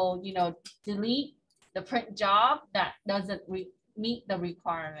also, you know, delete the print job that doesn't meet the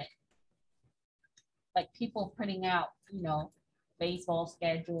requirement. Like people printing out, you know, baseball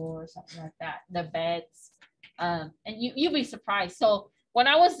schedule or something like that, the beds. And you'll be surprised. So when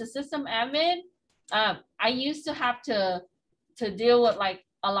I was the system admin, I used to have to deal with like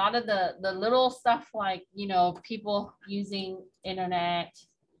a lot of the little stuff, like, you know, people using internet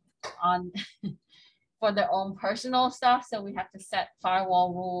on for their own personal stuff. So we have to set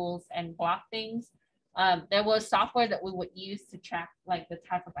firewall rules and block things. There was software that we would use to track like the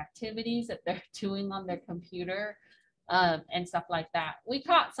type of activities that they're doing on their computer and stuff like that. We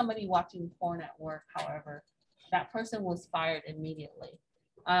caught somebody watching porn at work, however. That person was fired immediately.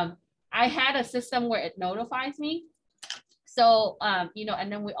 I had a system where it notifies me. So, you know,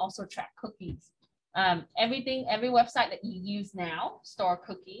 and then we also track cookies. Every website that you use now store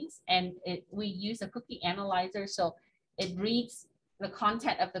cookies, and we use a cookie analyzer. So it reads the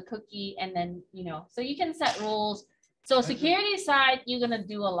content of the cookie, and then, you know, so you can set rules. So security side, you're going to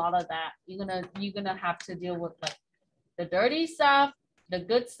do a lot of that. You're going to have to deal with like the dirty stuff, the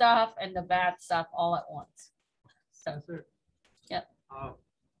good stuff, and the bad stuff all at once. So, yep.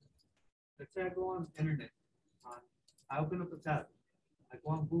 Let's say I go on internet. I open up a tab. I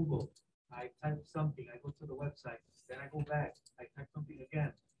go on Google. I type something. I go to the website. Then I go back. I type something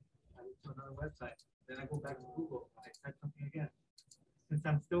again. I go to another website. Then I go back to Google. I type something again. Since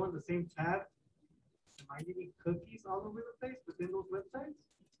I'm still in the same tab, am I getting cookies all over the place within those websites?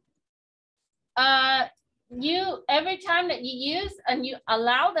 Every time that you use and you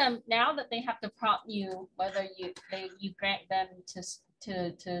allow them, now that they have to prompt you whether you grant them to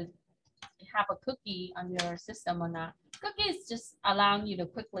have a cookie on your system or not. Cookies just allowing you to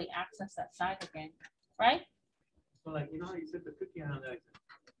quickly access that site again, right? So like, you know how you said the cookie analyzer?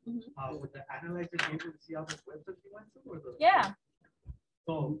 Would the analyzer be able to see all the websites you went to? Or the, yeah.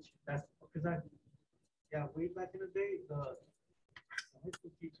 So that's because way back in the day, the high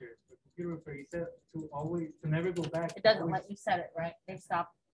school teacher, the computer repair, he said to never go back. It doesn't let you set it, right? They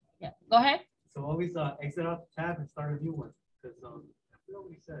stop. Yeah, go ahead. So always exit out the tab and start a new one. Because I forgot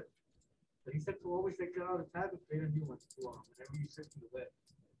what he said. But he said to always exit out a tab and create a new one whenever you search in the web.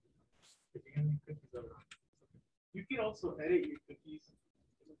 If you get new cookies over. You can also edit your cookies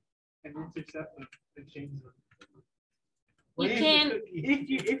and intercept them and change them. You can,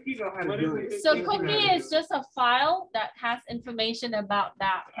 if you know how to do it. so cookie is just a file that has information about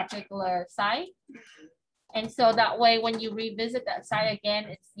that particular site. And so that way, when you revisit that site again,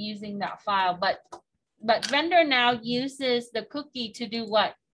 it's using that file. But vendor now uses the cookie to do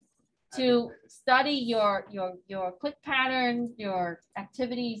what? To study your click patterns, your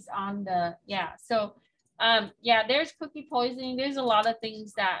activities on the, So yeah, there's cookie poisoning. There's a lot of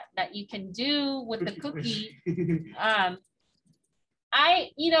things that you can do with the cookie.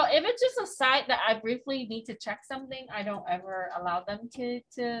 If it's just a site that I briefly need to check something, I don't ever allow them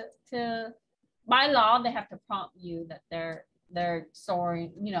to by law, they have to prompt you that they're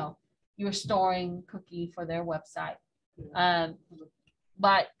storing, you're storing cookie for their website.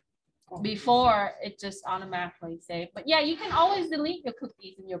 But before it just automatically saved. But yeah, you can always delete your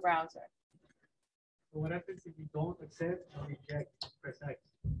cookies in your browser. So what happens if you don't accept or reject? Press X.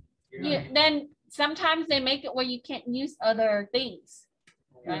 Then sometimes they make it where you can't use other things.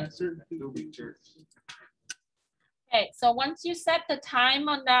 Right? Okay, so once you set the time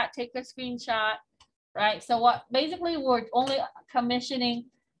on that, take a screenshot, right? So basically we're only commissioning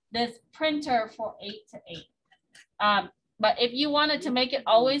this printer for 8 to 8. But if you wanted to make it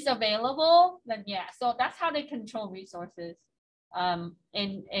always available, then yeah. So that's how they control resources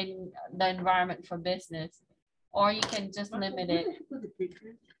in the environment for business. Or you can just limit it.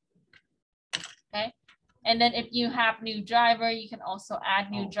 Okay. And then if you have new driver, you can also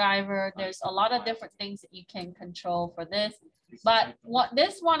add new driver. There's a lot of different things that you can control for this. But what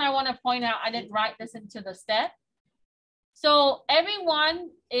this one I want to point out, I didn't write this into the step. So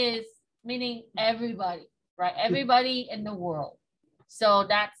everyone is meaning everybody, right? Everybody in the world. So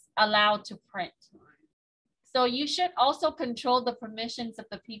that's allowed to print. So you should also control the permissions of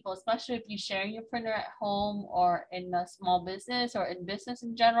the people, especially if you share your printer at home or in a small business or in business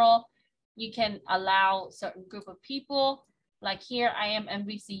in general. You can allow certain group of people. Like here, I am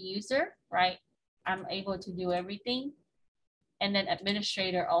MVC user, right? I'm able to do everything. And then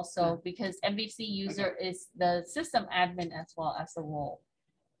administrator also, because MVC user is the system admin as well as the role.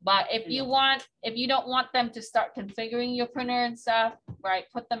 But if you don't want them to start configuring your printer and stuff, right,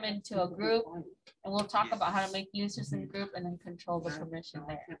 put them into a group, and we'll talk about how to make users in group and then control the permission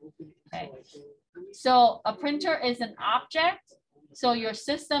there. Okay. So a printer is an object. So your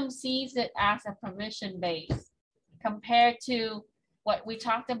system sees it as a permission base compared to what we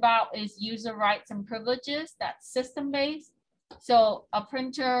talked about is user rights and privileges, that's system based. So a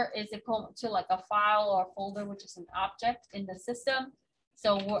printer is equivalent to like a file or a folder, which is an object in the system.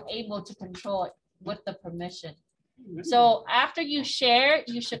 So we're able to control it with the permission. So after you share,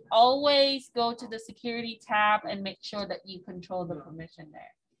 you should always go to the security tab and make sure that you control the permission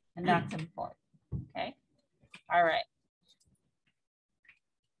there. And that's important. Okay. All right.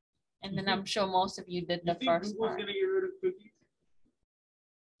 And then I'm sure most of you did the first part. Gonna get rid of cookies?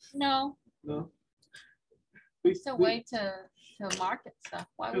 No. No. It's a way to market stuff.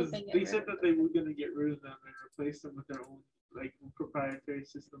 Why would they get rid said of that they were gonna get rid of them and replace them with their own like proprietary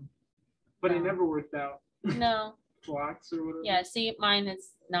system, but it never worked out. No. Blocks or whatever. Yeah. See, mine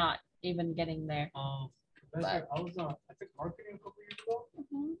is not even getting there. I was I took marketing a couple years ago,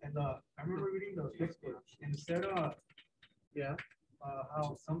 and I remember reading the textbook and it said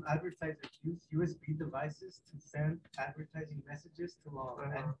how some advertisers use USB devices to send advertising messages to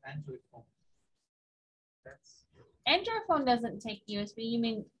Android phone. That's Android phone doesn't take USB. You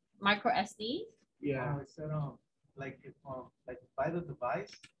mean micro SD? Yeah. It said like if like buy the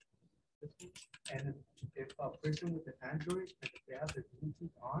device, and if a person with an Android, and if they have the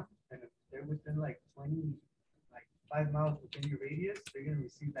Bluetooth on, and if they're within like 5 miles within your radius, they're gonna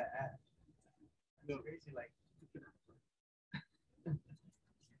receive that ad. That's crazy, like.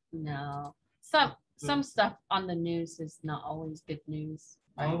 No. Some stuff on the news is not always good news.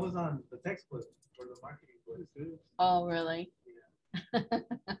 Right? Oh, it was on the textbook for the marketing book. Oh, really? Yeah.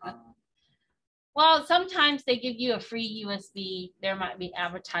 Well, sometimes they give you a free USB. There might be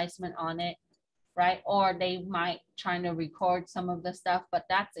advertisement on it, right? Or they might try to record some of the stuff, but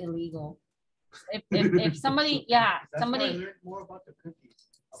that's illegal. If somebody, somebody learned more about the cookies.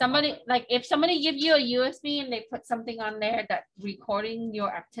 Like if somebody give you a USB and they put something on there that recording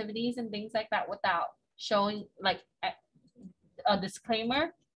your activities and things like that without showing like a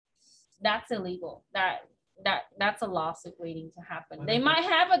disclaimer, that's illegal. That's a lawsuit waiting to happen. They might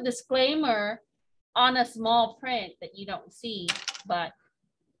have a disclaimer on a small print that you don't see, but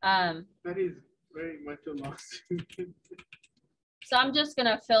that is very much a lawsuit. so I'm just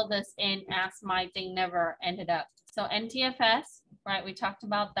gonna fill this in as my thing never ended up. So NTFS, right? We talked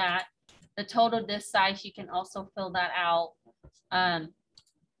about that. The total disk size, you can also fill that out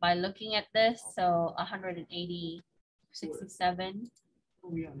by looking at this. So 180, 67.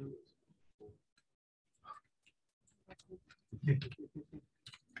 Oh, yeah.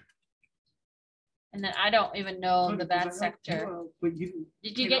 And then I don't even know the bad sector.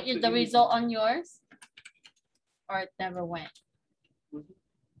 Did you get the result on yours? Or it never went?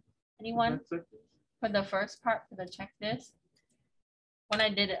 Anyone? For the first part, for the CheckDisk? When I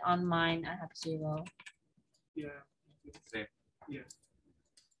did it on mine, I have 0. Yeah. Yeah.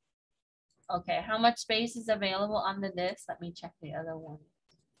 Okay, how much space is available on the disk? Let me check the other one.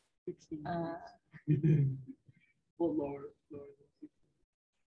 16. Well, lower.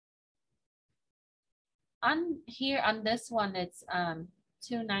 On here, on this one, it's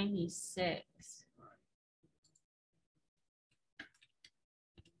 296.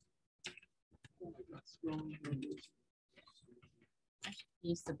 Oh my God,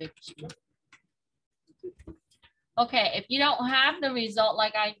 Use the big sheet. Okay, if you don't have the result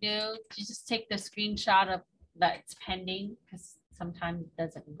like I do, you just take the screenshot of that it's pending because sometimes it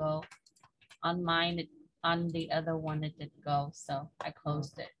doesn't go. On mine, on the other one, it didn't go, so I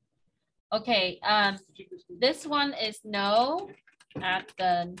closed it. Okay, this one is no at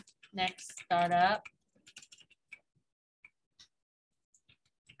the next startup.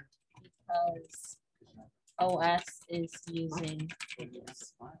 because OS is using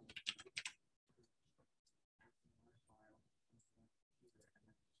this.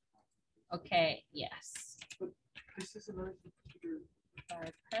 Okay, yes. This is another computer.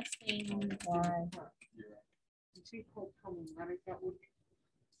 By pressing Y. You see how problematic that would be?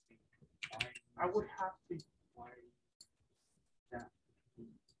 I would have to.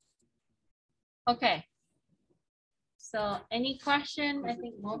 Okay. So any question? I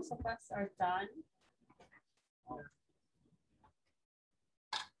think most of us are done.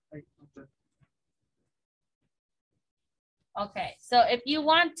 Okay, so if you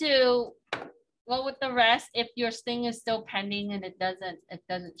want to go with the rest, if your thing is still pending and it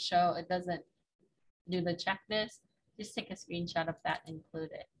doesn't show, it doesn't do the checklist, just take a screenshot of that and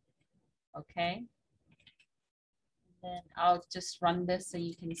include it. Okay. And then I'll just run this so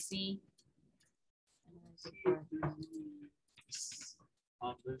you can see.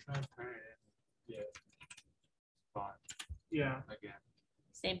 Yeah. Fine. Yeah. Again.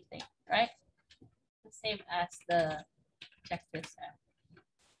 Same thing, right? The same as the checklist app.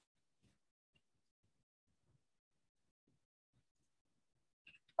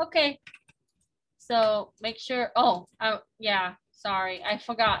 Okay. So make sure, yeah, sorry, I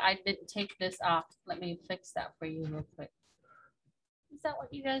forgot I didn't take this off. Let me fix that for you real quick. Is that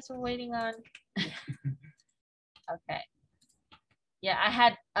what you guys were waiting on? Okay. Yeah, I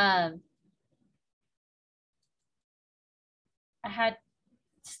had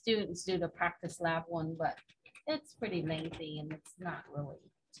students do the practice lab one, but it's pretty lengthy and it's not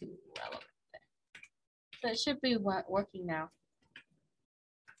really too relevant. So it should be working now.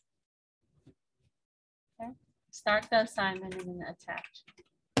 Okay. Start the assignment and then attach.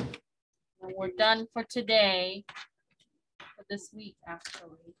 And we're done for today, for this week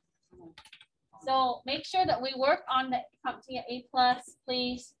actually. So make sure that we work on the CompTIA A+,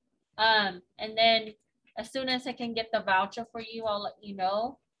 please. And then as soon as I can get the voucher for you, I'll let you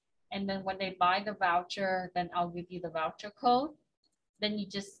know. And then when they buy the voucher, then I'll give you the voucher code. Then you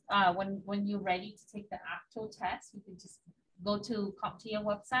just, when you're ready to take the actual test, you can just go to CompTIA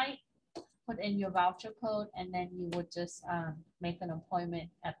website, put in your voucher code, and then you would just make an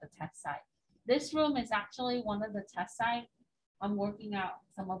appointment at the test site. This room is actually one of the test sites. I'm working out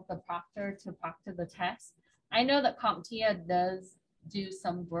some of the proctor to proctor the test. I know that CompTIA does do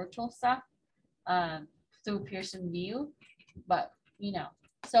some virtual stuff through Pearson VUE, but you know,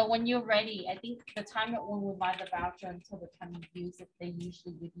 so when you're ready, I think the time that when we buy the voucher until the time you use it, they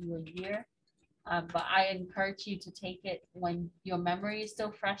usually give you a year. But I encourage you to take it when your memory is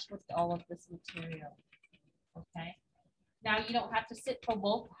still fresh with all of this material. Okay. Now you don't have to sit for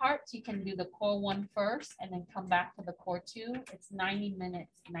both parts. You can do the core 1 first and then come back to the core 2. It's 90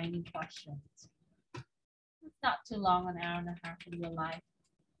 minutes, 90 questions. It's not too long, an hour and a half of your life.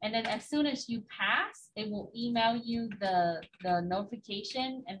 And then as soon as you pass, it will email you the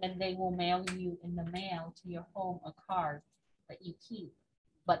notification, and then they will mail you in the mail to your home a card that you keep.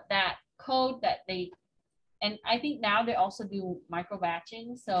 But that code that they, and I think now they also do micro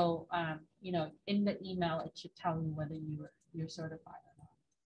batching. So, you know, in the email, it should tell you whether you're certified or not.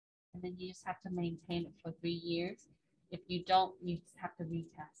 And then you just have to maintain it for 3 years. If you don't, you just have to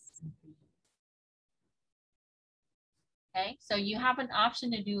retest. Okay, so you have an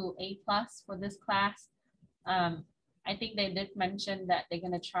option to do A+ for this class. I think they did mention that they're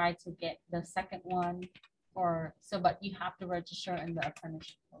going to try to get the second one for, so, but you have to register in the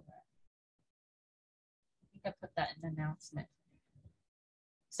apprenticeship program. I think I put that in the announcement.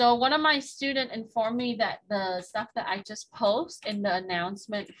 So one of my students informed me that the stuff that I just post in the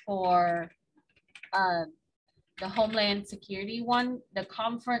announcement for the Homeland Security one, the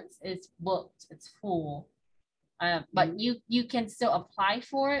conference is booked, it's full. But you can still apply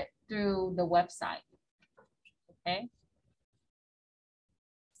for it through the website. Okay.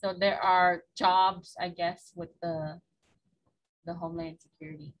 So there are jobs, I guess, with the Homeland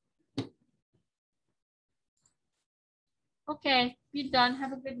Security. Okay, you're done.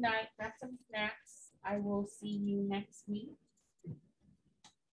 Have a good night. Grab some snacks. I will see you next week.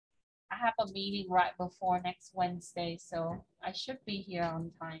 I have a meeting right before next Wednesday, so I should be here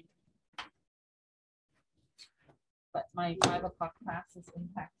on time. But my 5 o'clock class is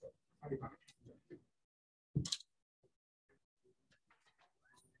impacted. Be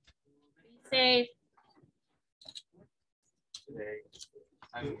safe. Today,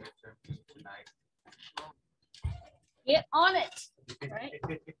 I'm going to tonight. Get on it. Right?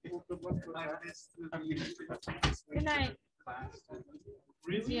 Good night.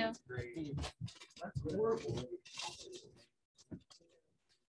 Really? See you. That's horrible.